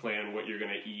kind of plan what you're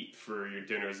going to eat for your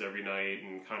dinners every night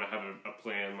and kind of have a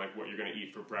plan like what you're going to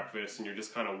eat for breakfast, and you're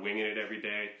just kind of winging it every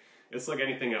day, it's like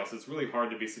anything else. It's really hard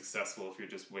to be successful if you're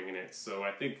just winging it. So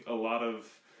I think a lot of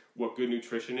what good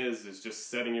nutrition is just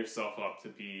setting yourself up to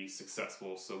be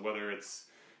successful. So whether it's,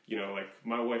 like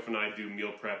my wife and I do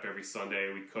meal prep every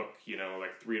Sunday. We cook,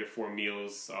 like 3 to 4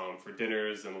 meals for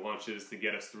dinners and lunches to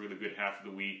get us through the good half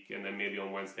of the week. And then maybe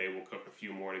on Wednesday we'll cook a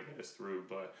few more to get us through.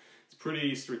 But it's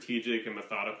pretty strategic and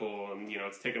methodical. And,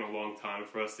 it's taken a long time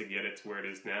for us to get it to where it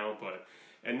is now.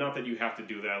 And not that you have to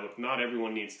do that. Look, not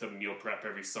everyone needs to meal prep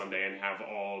every Sunday and have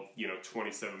all,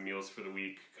 27 meals for the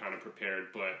week kind of prepared.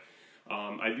 But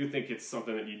I do think it's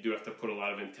something that you do have to put a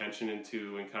lot of intention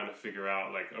into and kind of figure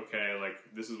out, like, okay, like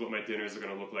this is what my dinners are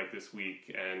going to look like this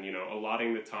week, and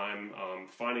allotting the time,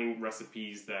 finding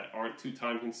recipes that aren't too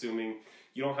time consuming.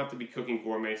 You don't have to be cooking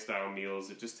gourmet style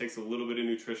meals. It just takes a little bit of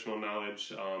nutritional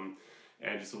knowledge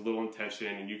and just a little intention,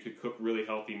 and you could cook really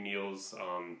healthy meals.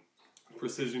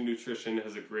 Precision Nutrition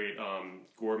has a great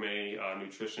gourmet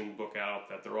nutrition book out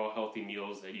that they're all healthy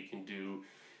meals that you can do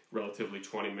relatively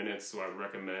 20 minutes, so I would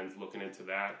recommend looking into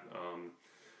that.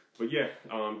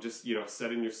 Just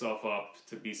setting yourself up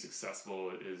to be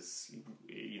successful is,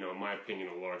 in my opinion,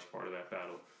 a large part of that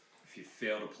battle. If you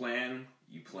fail to plan,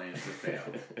 you plan to fail.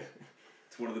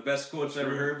 It's one of the best quotes I've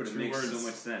ever heard, but it makes so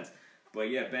much sense. But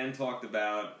yeah, Ben talked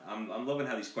about, I'm loving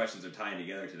how these questions are tying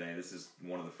together today. This is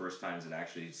one of the first times it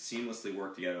actually seamlessly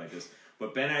worked together like this.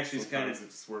 But Ben actually is kind of...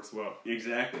 it just works well.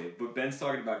 Exactly. But Ben's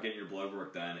talking about getting your blood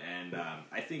work done, and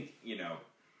I think,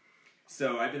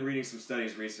 so I've been reading some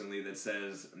studies recently that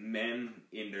says men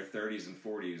in their 30s and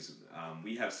 40s,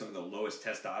 we have some of the lowest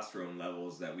testosterone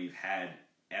levels that we've had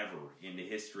ever in the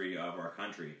history of our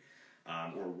country,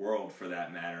 or world for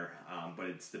that matter, but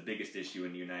it's the biggest issue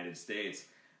in the United States.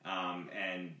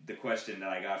 And the question that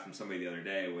I got from somebody the other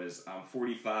day was, I'm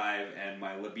 45 and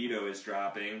my libido is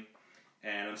dropping,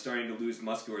 and I'm starting to lose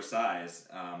muscular size.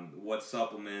 What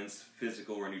supplements,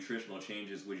 physical or nutritional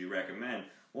changes would you recommend?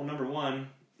 Well, number one,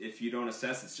 if you don't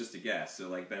assess, it's just a guess. So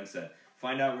like Ben said,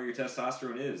 find out where your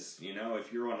testosterone is.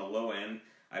 If you're on a low end,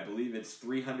 I believe it's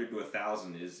 300 to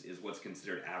 1,000 is what's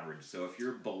considered average. So if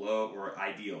you're below, or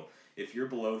ideal, if you're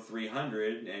below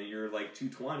 300 and you're like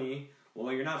 220,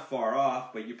 well, you're not far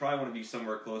off, but you probably want to be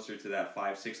somewhere closer to that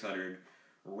 500-600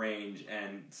 range.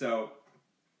 And so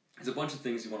there's a bunch of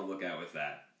things you want to look at with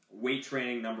that. Weight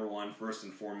training, number one, first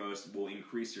and foremost, will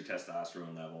increase your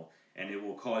testosterone level, and it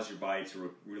will cause your body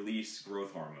to release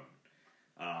growth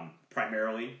hormone.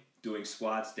 Primarily, doing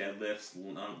squats, deadlifts,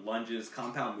 lunges,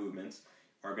 compound movements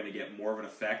are going to get more of an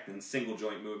effect than single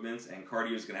joint movements, and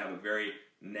cardio is going to have a very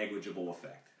negligible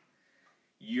effect.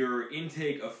 Your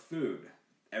intake of food.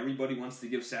 Everybody wants to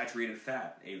give saturated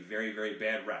fat a very, very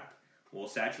bad rap. Well,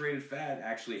 saturated fat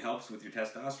actually helps with your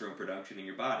testosterone production in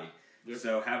your body. Yep.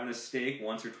 So having a steak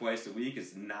once or twice a week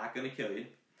is not going to kill you.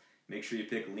 Make sure you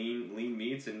pick lean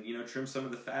meats and trim some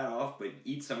of the fat off, but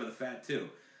eat some of the fat too,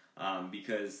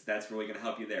 because that's really going to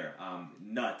help you there.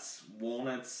 Nuts,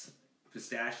 walnuts,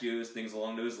 pistachios, things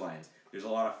along those lines. There's a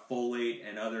lot of folate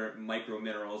and other micro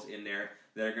minerals in there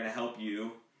that are going to help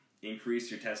you increase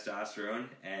your testosterone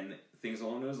and things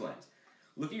along those lines.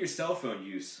 Look at your cell phone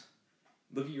use.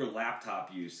 Look at your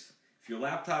laptop use. If your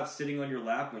laptop's sitting on your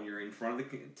lap when you're in front of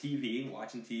the TV,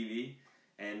 watching TV,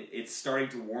 and it's starting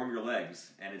to warm your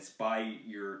legs, and it's by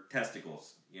your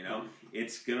testicles,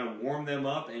 it's going to warm them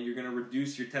up, and you're going to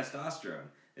reduce your testosterone.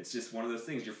 It's just one of those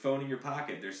things. Your phone in your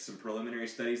pocket, there's some preliminary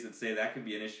studies that say that could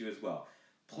be an issue as well.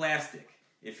 Plastic.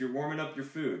 If you're warming up your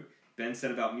food, Ben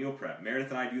said about meal prep. Meredith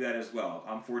and I do that as well.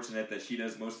 I'm fortunate that she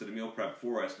does most of the meal prep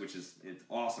for us, it's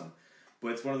awesome.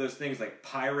 But it's one of those things like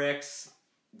Pyrex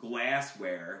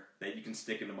glassware that you can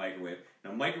stick in the microwave.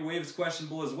 Now, microwave is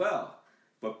questionable as well,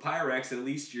 but Pyrex, at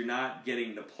least you're not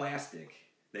getting the plastic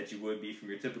that you would be from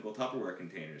your typical Tupperware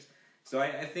containers. So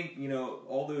I think,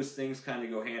 all those things kind of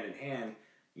go hand in hand,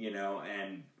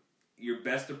 and your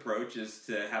best approach is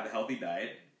to have a healthy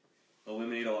diet,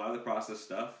 eliminate a lot of the processed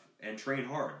stuff, and train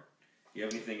hard. You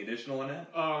have anything additional on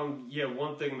that?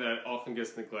 One thing that often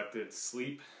gets neglected,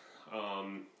 sleep.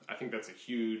 I think that's a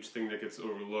huge thing that gets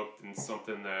overlooked, and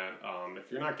something that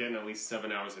if you're not getting at least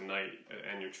 7 hours a night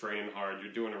and you're training hard,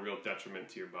 you're doing a real detriment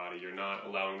to your body. You're not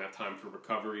allowing that time for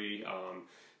recovery.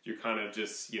 You're kind of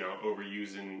just,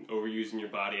 overusing your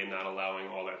body and not allowing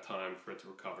all that time for it to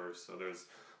recover. So there's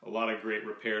a lot of great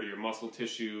repair to your muscle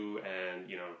tissue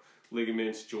and,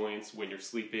 ligaments, joints when you're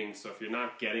sleeping. So if you're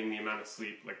not getting the amount of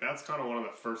sleep, like that's kind of one of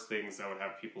the first things I would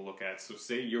have people look at. So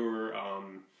say you're,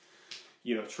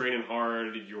 training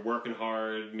hard, you're working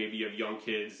hard, maybe you have young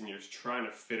kids and you're just trying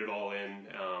to fit it all in,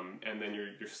 and then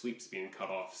your sleep's being cut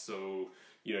off. So,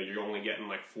 you're only getting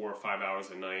like 4 or 5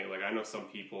 hours a night. Like I know some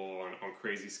people on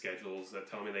crazy schedules that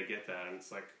tell me they get that, and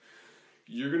it's like,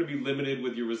 you're going to be limited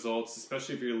with your results,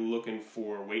 especially if you're looking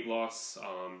for weight loss.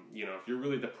 If you're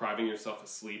really depriving yourself of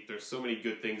sleep, there's so many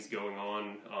good things going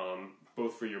on,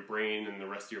 both for your brain and the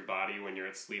rest of your body when you're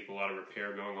at sleep, a lot of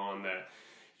repair going on that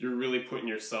you're really putting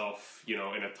yourself, in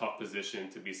a tough position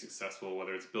to be successful,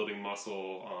 whether it's building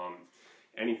muscle,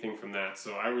 anything from that.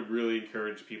 So I would really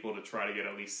encourage people to try to get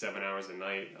at least 7 hours a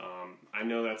night. I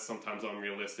know that's sometimes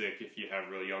unrealistic if you have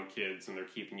really young kids and they're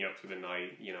keeping you up through the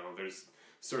night. There's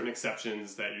certain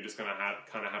exceptions that you're just going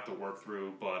to have to work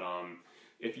through. But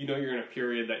if you're in a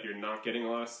period that you're not getting a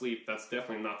lot of sleep, that's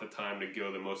definitely not the time to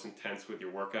go the most intense with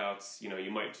your workouts.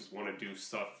 You might just want to do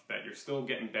stuff that you're still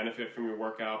getting benefit from your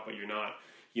workout, but you're not,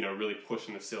 really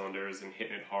pushing the cylinders and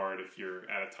hitting it hard if you're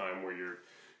at a time where you're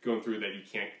going through that you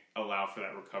can't allow for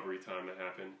that recovery time to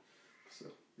happen. So.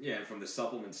 Yeah, and from the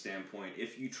supplement standpoint,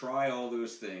 if you try all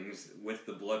those things with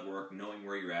the blood work, knowing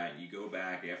where you're at, you go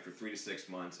back after 3 to 6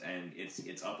 months and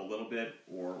it's up a little bit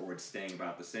or it's staying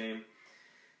about the same,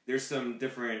 there's some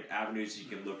different avenues you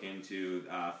can look into,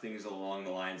 things along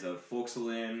the lines of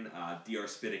Foxolin,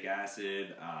 D-arspitic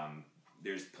acid.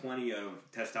 There's plenty of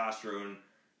testosterone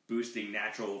boosting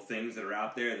natural things that are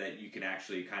out there that you can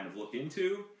actually kind of look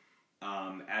into.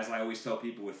 As I always tell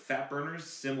people with fat burners,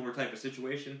 similar type of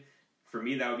situation. For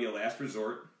me, that would be a last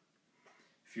resort.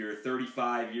 If you're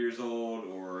 35 years old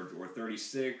or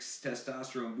 36,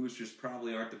 testosterone boosters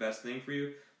probably aren't the best thing for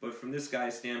you. But from this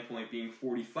guy's standpoint, being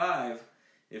 45,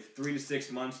 if 3 to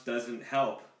 6 months doesn't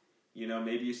help,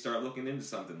 maybe you start looking into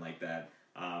something like that.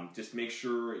 Just make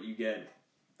sure you get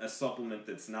a supplement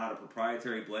that's not a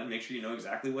proprietary blend. Make sure you know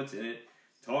exactly what's in it.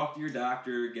 Talk to your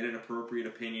doctor, get an appropriate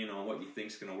opinion on what you think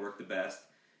is going to work the best.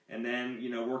 And then,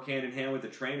 work hand in hand with the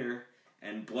trainer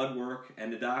and blood work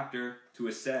and the doctor to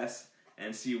assess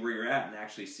and see where you're at and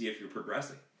actually see if you're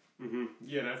progressing. Mm-hmm.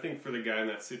 Yeah, and I think for the guy in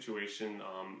that situation,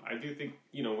 I do think,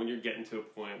 when you're getting to a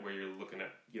point where you're looking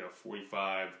at,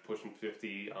 45, pushing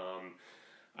 50,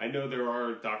 I know there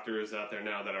are doctors out there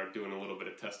now that are doing a little bit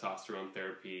of testosterone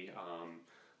therapy.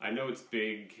 I know it's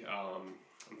big. I'm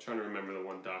trying to remember the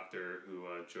one doctor who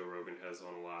Joe Rogan has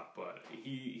on a lot, but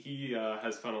he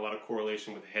has found a lot of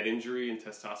correlation with head injury and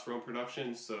testosterone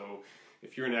production. So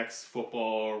if you're an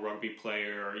ex-football or rugby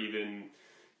player, or even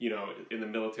in the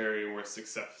military and were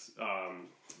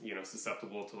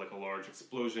susceptible to like a large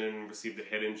explosion, received a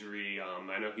head injury.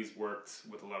 I know he's worked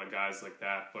with a lot of guys like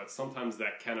that, but sometimes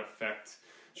that can affect,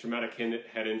 traumatic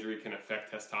head injury can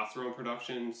affect testosterone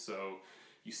production. So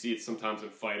you see it sometimes in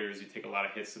fighters, you take a lot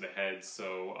of hits to the head.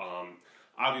 So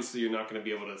obviously you're not going to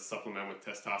be able to supplement with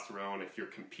testosterone if you're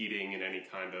competing in any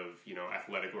kind of,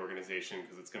 athletic organization,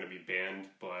 because it's going to be banned.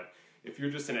 But if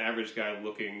you're just an average guy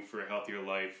looking for a healthier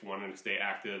life, wanting to stay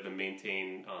active and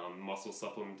maintain muscle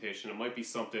supplementation, it might be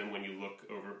something when you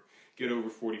get over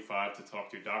 45 to talk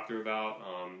to your doctor about.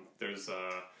 There's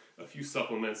a few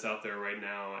supplements out there right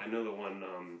now. I know the one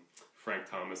Frank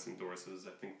Thomas endorses.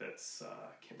 I think that's,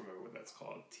 I can't remember what that's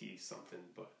called, T something,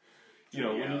 but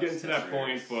when you get into that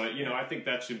point, but I think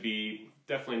that should be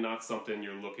definitely not something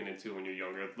you're looking into when you're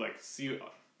younger. Like,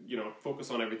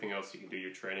 focus on everything else you can do,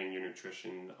 your training, your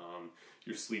nutrition,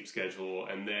 your sleep schedule,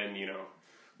 and then,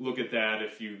 look at that.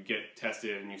 If you get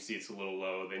tested and you see it's a little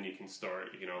low, then you can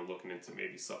start, looking into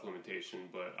maybe supplementation.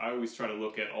 But I always try to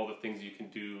look at all the things you can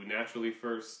do naturally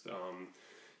first.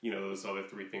 Those other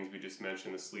 3 things we just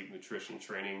mentioned, the sleep, nutrition,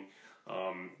 training,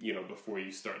 before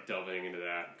you start delving into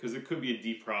that. Because it could be a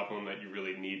deep problem that you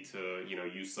really need to,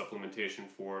 use supplementation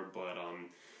for, but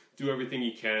do everything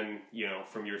you can,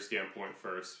 from your standpoint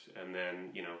first, and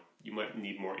then, you might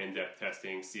need more in-depth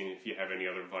testing, seeing if you have any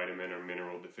other vitamin or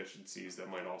mineral deficiencies that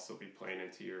might also be playing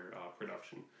into your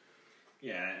production.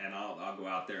 Yeah, and I'll go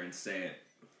out there and say it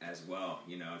as well.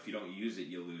 If you don't use it,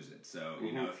 you lose it. So,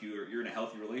 if you're in a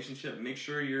healthy relationship, make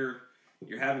sure you're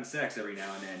having sex every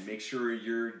now and then. Make sure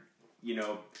you're,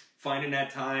 finding that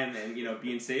time and,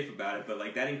 being safe about it. But,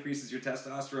 like, that increases your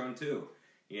testosterone, too.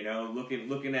 You know,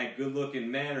 looking at good-looking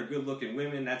men or good-looking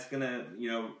women, that's gonna, you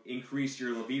know, increase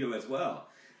your libido as well.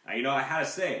 You know, I had to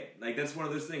say it. Like, that's one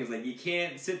of those things. Like, you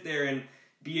can't sit there and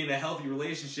be in a healthy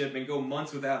relationship and go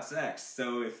months without sex.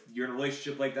 So if you're in a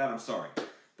relationship like that, I'm sorry.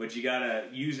 But you gotta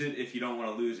use it if you don't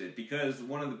want to lose it. Because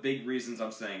one of the big reasons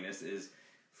I'm saying this is,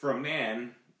 for a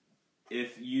man,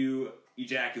 if you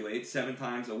ejaculate 7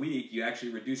 times a week, you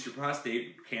actually reduce your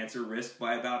prostate cancer risk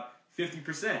by about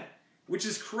 50%, which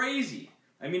is crazy.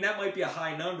 I mean, that might be a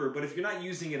high number, but if you're not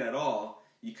using it at all,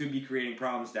 you could be creating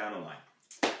problems down the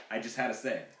line. I just had to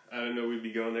say it. I didn't know we'd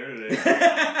be going there today.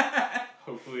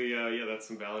 Hopefully, yeah, that's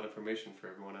some valid information for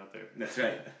everyone out there. That's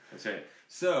right. That's right.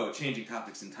 So, changing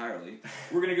topics entirely,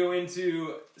 we're going to go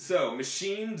into,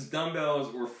 machines,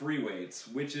 dumbbells, or free weights,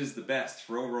 which is the best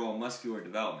for overall muscular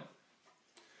development?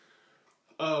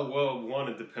 Well, one,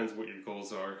 it depends what your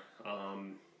goals are.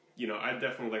 You know, I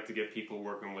definitely like to get people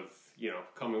working with, you know,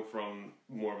 coming from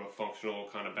more of a functional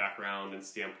kind of background and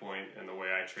standpoint and the way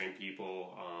I train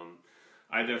people.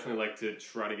 I definitely like to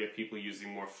try to get people using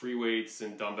more free weights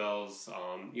and dumbbells.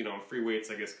 You know, free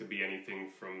weights, I guess, could be anything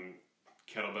from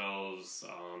kettlebells,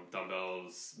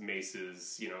 dumbbells,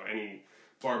 maces, you know, any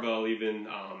barbell even.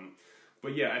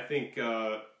 But yeah, I think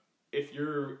if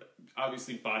you're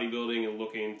obviously bodybuilding and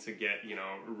looking to get, you know,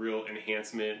 real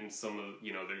enhancement in some of,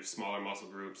 you know, there's smaller muscle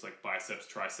groups like biceps,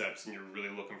 triceps, and you're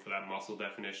really looking for that muscle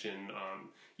definition,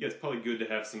 yeah, it's probably good to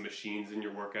have some machines in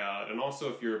your workout. And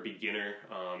also if you're a beginner,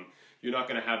 you're not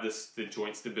going to have the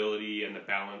joint stability and the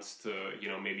balance to, you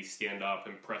know, maybe stand up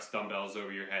and press dumbbells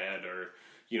over your head or,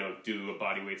 you know, do a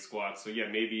bodyweight squat. So yeah,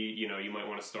 maybe, you know, you might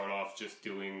want to start off just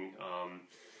doing,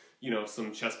 you know,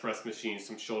 some chest press machines,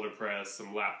 some shoulder press,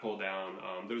 some lat pull down.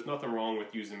 There's nothing wrong with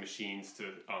using machines to,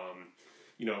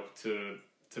 you know, to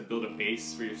build a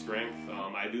base for your strength.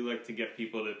 I do like to get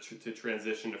people to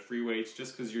transition to free weights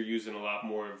just because you're using a lot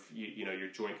more of, you know, your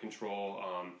joint control.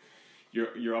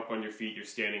 You're up on your feet, you're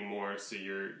standing more, so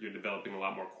you're developing a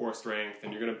lot more core strength,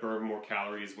 and you're going to burn more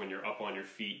calories when you're up on your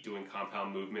feet doing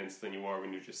compound movements than you are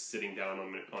when you're just sitting down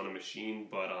on a machine.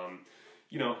 But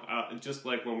you know, just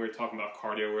like when we were talking about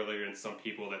cardio earlier, and some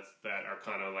people that are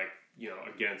kind of like, you know,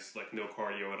 against like no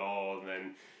cardio at all, and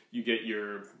then you get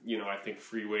your, you know, I think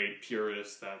free weight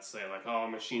purists that say like, oh,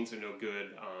 machines are no good.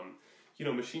 You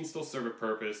know, machines still serve a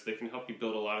purpose. They can help you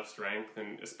build a lot of strength,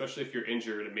 and especially if you're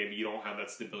injured and maybe you don't have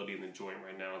that stability in the joint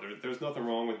right now, there's nothing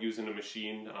wrong with using a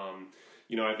machine.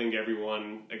 You know, I think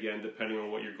everyone, again, depending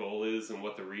on what your goal is and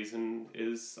what the reason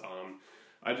is,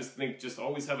 I just think just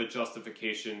always have a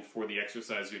justification for the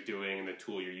exercise you're doing and the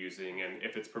tool you're using, and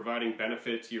if it's providing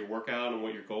benefit to your workout and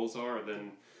what your goals are,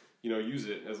 then, you know, use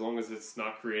it, as long as it's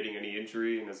not creating any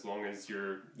injury and as long as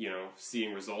you're, you know,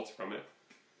 seeing results from it.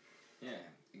 Yeah.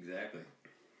 Exactly.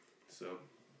 So,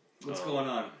 what's going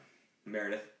on,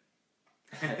 Meredith?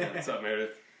 What's up,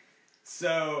 Meredith?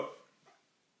 So,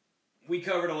 we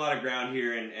covered a lot of ground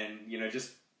here, and you know,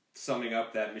 just summing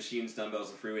up that machines, dumbbells,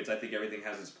 and free weights, I think everything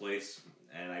has its place,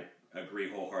 and I agree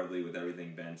wholeheartedly with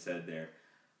everything Ben said there.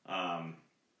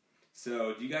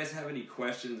 So, do you guys have any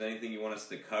questions, anything you want us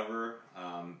to cover?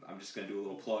 I'm just going to do a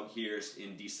little plug here.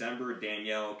 In December,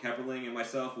 Danielle Kepperling and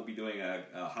myself will be doing a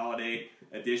holiday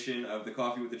edition of the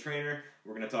Coffee with the Trainer.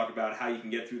 We're going to talk about how you can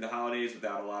get through the holidays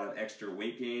without a lot of extra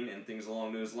weight gain and things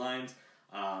along those lines.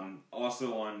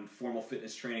 Also on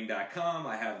formalfitnesstraining.com,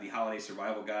 I have the Holiday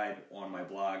Survival Guide on my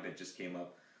blog that just came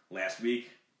up last week.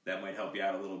 That might help you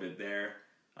out a little bit there.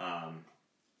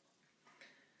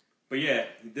 But yeah,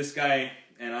 this guy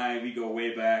and I, we go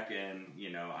way back, and,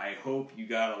 you know, I hope you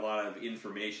got a lot of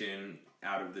information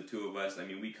out of the two of us. I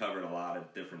mean, we covered a lot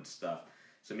of different stuff.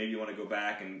 So maybe you want to go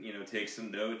back and, you know, take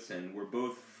some notes, and we're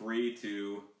both free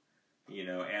to, you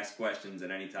know, ask questions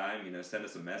at any time. You know, send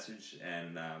us a message,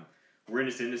 and we're in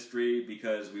this industry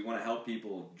because we want to help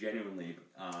people genuinely.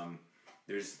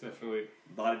 There's definitely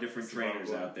a lot of different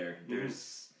trainers out there.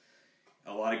 There's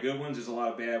a lot of good ones, there's a lot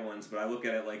of bad ones, but I look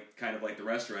at it like kind of like the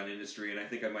restaurant industry, and I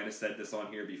think I might have said this on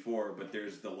here before, but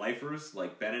there's the lifers,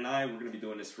 like Ben and I, we're going to be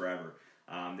doing this forever.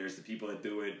 There's the people that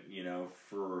do it, you know,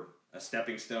 for a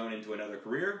stepping stone into another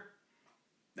career.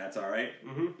 That's all right,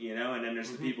 you know, and then there's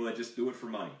the people that just do it for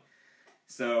money.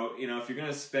 So, you know, if you're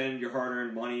going to spend your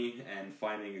hard-earned money and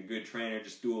finding a good trainer,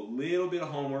 just do a little bit of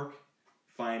homework,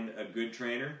 find a good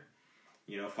trainer,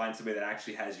 you know, find somebody that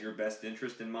actually has your best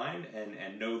interest in mind,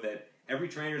 and know that every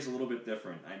trainer is a little bit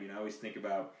different. I mean, I always think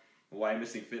about Why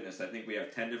Missing Fitness. I think we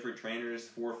have 10 different trainers,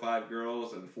 4 or 5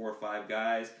 girls and 4 or 5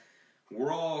 guys.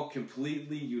 We're all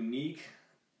completely unique,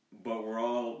 but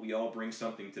we all bring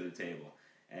something to the table.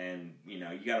 And, you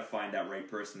know, you got to find that right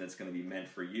person that's going to be meant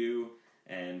for you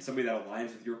and somebody that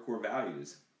aligns with your core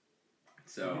values.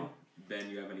 So, Ben,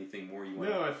 you have anything more you want?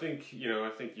 No, I think you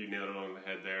nailed it on the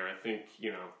head there. I think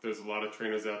there's a lot of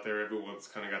trainers out there. Everyone's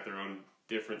kind of got their own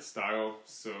different style,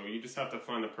 so you just have to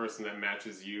find the person that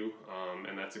matches you,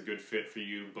 and that's a good fit for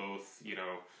you. Both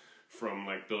from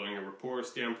like building a rapport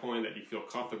standpoint that you feel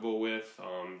comfortable with,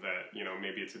 that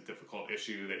maybe it's a difficult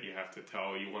issue that you have to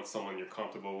tell. You want someone you're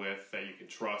comfortable with that you can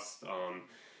trust.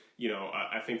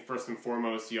 I think first and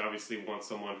foremost, you obviously want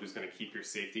someone who's going to keep your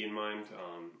safety in mind.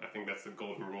 I think that's the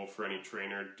golden rule for any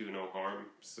trainer: do no harm.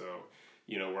 So,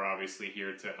 we're obviously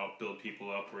here to help build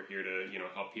people up. We're here to,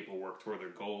 help people work toward their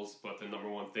goals. But the number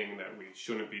one thing that we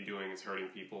shouldn't be doing is hurting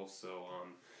people. So,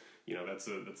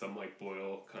 that's a Mike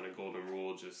Boyle kind of golden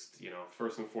rule. Just,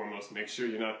 first and foremost, make sure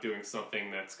you're not doing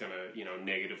something that's going to,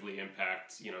 negatively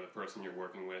impact, the person you're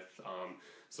working with.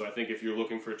 So I think if you're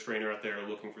looking for a trainer out there,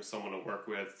 looking for someone to work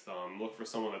with, look for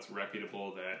someone that's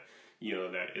reputable, that,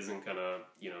 that isn't going to,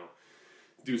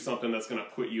 do something that's going to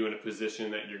put you in a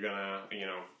position that you're going to,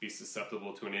 be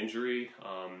susceptible to an injury.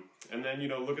 And then,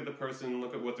 look at the person,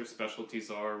 look at what their specialties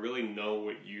are, really know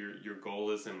what your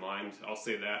goal is in mind. I'll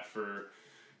say that for,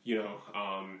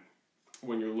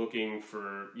 when you're looking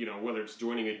for, whether it's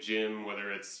joining a gym,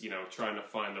 whether it's, trying to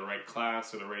find the right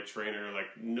class or the right trainer, like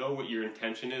know what your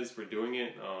intention is for doing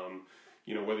it.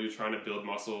 Whether you're trying to build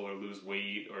muscle or lose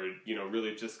weight or,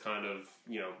 really just kind of,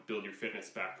 build your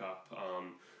fitness back up.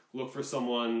 Look for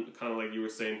someone, kind of like you were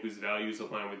saying, whose values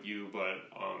align with you, but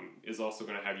is also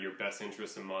going to have your best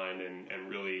interests in mind and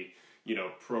really,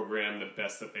 program the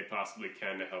best that they possibly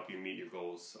can to help you meet your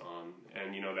goals.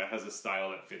 And that has a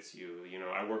style that fits you.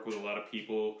 I work with a lot of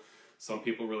people. Some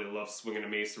people really love swinging a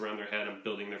mace around their head and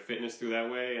building their fitness through that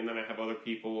way. And then I have other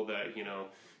people that,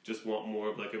 just want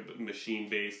more of like a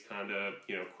machine-based kind of,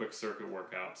 quick circuit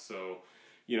workout. So,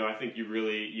 I think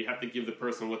you have to give the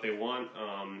person what they want,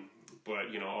 but,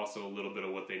 also a little bit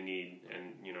of what they need,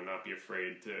 and, not be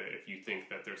afraid to, if you think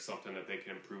that there's something that they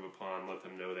can improve upon, let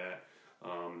them know that.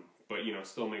 But,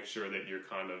 still make sure that you're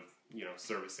kind of,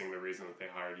 servicing the reason that they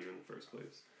hired you in the first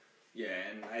place. Yeah,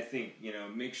 and I think,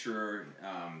 make sure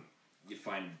you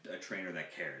find a trainer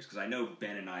that cares. Because I know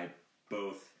Ben and I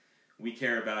both, we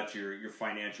care about your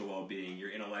financial well-being,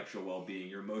 your intellectual well-being,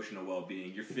 your emotional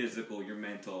well-being, your physical, your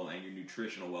mental, and your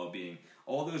nutritional well-being.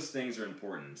 All those things are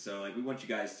important. So, like, we want you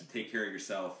guys to take care of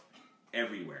yourself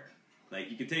everywhere.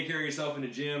 Like, you can take care of yourself in the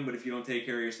gym, but if you don't take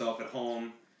care of yourself at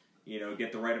home,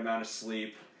 get the right amount of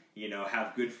sleep,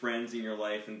 have good friends in your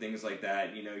life and things like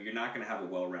that, you're not going to have a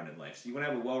well-rounded life. So you want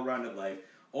to have a well-rounded life.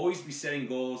 Always be setting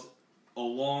goals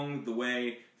along the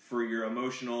way for your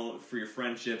emotional, for your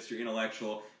friendships, your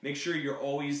intellectual. Make sure you're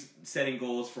always setting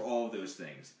goals for all of those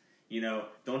things.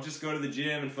 Don't just go to the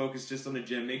gym and focus just on the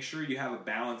gym. Make sure you have a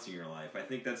balance in your life. I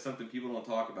think that's something people don't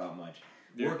talk about much.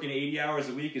 Yeah. Working 80 hours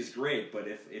a week is great, but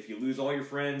if you lose all your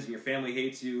friends and your family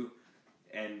hates you,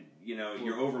 and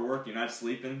you're overworked, you're not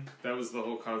sleeping. That was the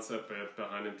whole concept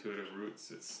behind Intuitive Roots.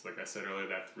 It's like I said earlier,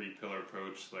 that 3-pillar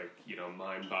approach, like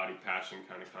mind, body, passion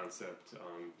kind of concept.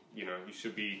 You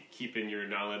should be keeping your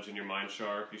knowledge and your mind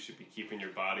sharp. You should be keeping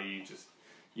your body just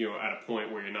at a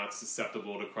point where you're not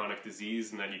susceptible to chronic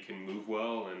disease, and that you can move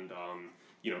well and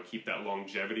keep that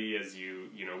longevity as you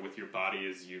with your body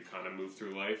as you kind of move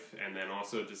through life, and then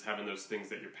also just having those things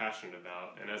that you're passionate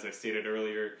about. And as I stated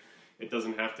earlier, it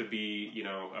doesn't have to be,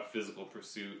 a physical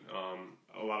pursuit.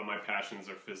 A lot of my passions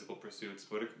are physical pursuits,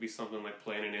 but it could be something like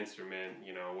playing an instrument,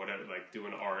 whatever, like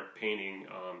doing art, painting.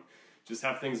 Just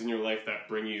have things in your life that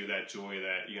bring you that joy,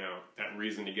 that, that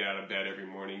reason to get out of bed every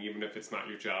morning, even if it's not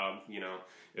your job.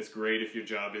 It's great if your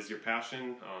job is your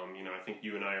passion. I think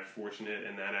you and I are fortunate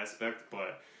in that aspect,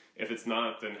 but if it's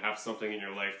not, then have something in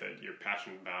your life that you're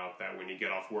passionate about, that when you get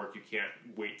off work, you can't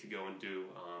wait to go and do.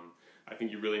 I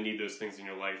think you really need those things in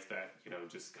your life that,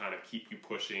 just kind of keep you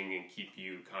pushing and keep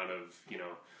you kind of,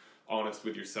 honest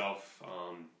with yourself,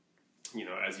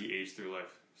 as you age through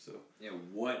life. So yeah,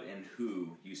 what and who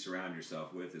you surround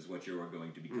yourself with is what you're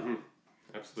going to become.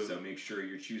 Mm-hmm. Absolutely. So make sure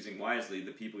you're choosing wisely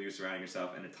the people you're surrounding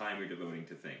yourself and the time you're devoting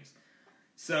to things.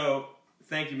 So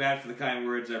thank you, Matt, for the kind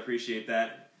words. I appreciate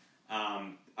that.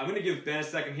 I'm going to give Ben a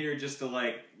second here just to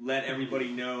let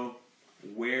everybody know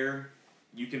where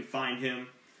you can find him.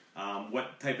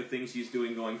 What type of things he's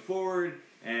doing going forward,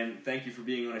 and thank you for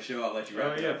being on a show. I'll let you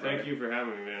wrap it up. Thank you for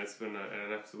having me, man. It's been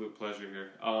an absolute pleasure here.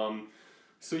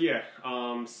 So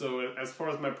as far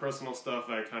as my personal stuff,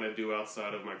 I kind of do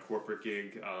outside of my corporate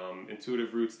gig,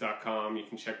 intuitiveroots.com, you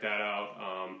can check that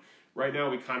out. Right now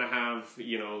we kind of have,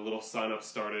 a little sign up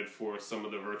started for some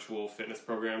of the virtual fitness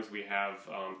programs we have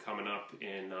coming up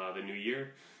in the new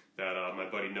year that my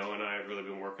buddy Noah and I have really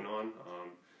been working on.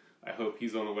 I hope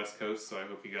he's on the West Coast, so I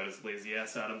hope he got his lazy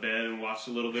ass out of bed and watched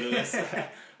a little bit of this.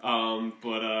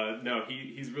 No,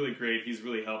 he's really great. He's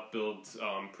really helped build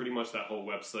pretty much that whole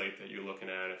website that you're looking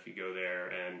at if you go there.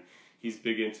 And he's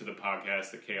big into the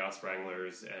podcast, the Chaos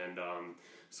Wranglers. And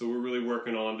so we're really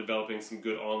working on developing some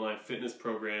good online fitness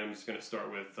programs. Going to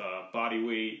start with body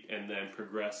weight and then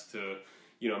progress to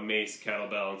mace,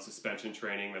 kettlebell, and suspension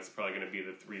training. That's probably going to be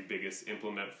the 3 biggest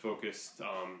implement-focused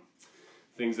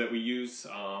things that we use.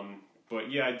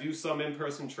 But yeah, I do some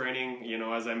in-person training,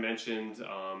 as I mentioned,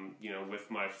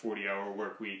 with my 40-hour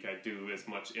work week, I do as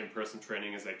much in-person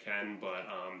training as I can, but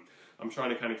I'm trying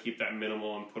to kind of keep that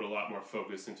minimal and put a lot more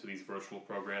focus into these virtual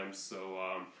programs. So,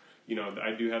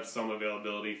 I do have some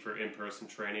availability for in-person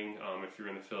training if you're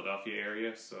in the Philadelphia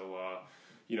area. So,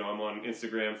 I'm on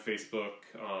Instagram, Facebook,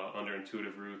 under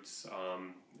Intuitive Roots,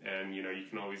 and, you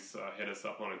can always hit us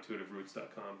up on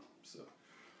intuitiveroots.com. So.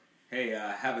 Hey,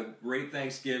 have a great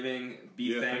Thanksgiving.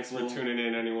 Be thankful. Thanks for tuning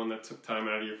in, anyone that took time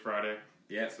out of your Friday.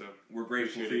 Yeah, so we're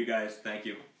grateful for you guys. Thank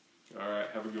you. All right,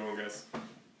 have a good one, guys.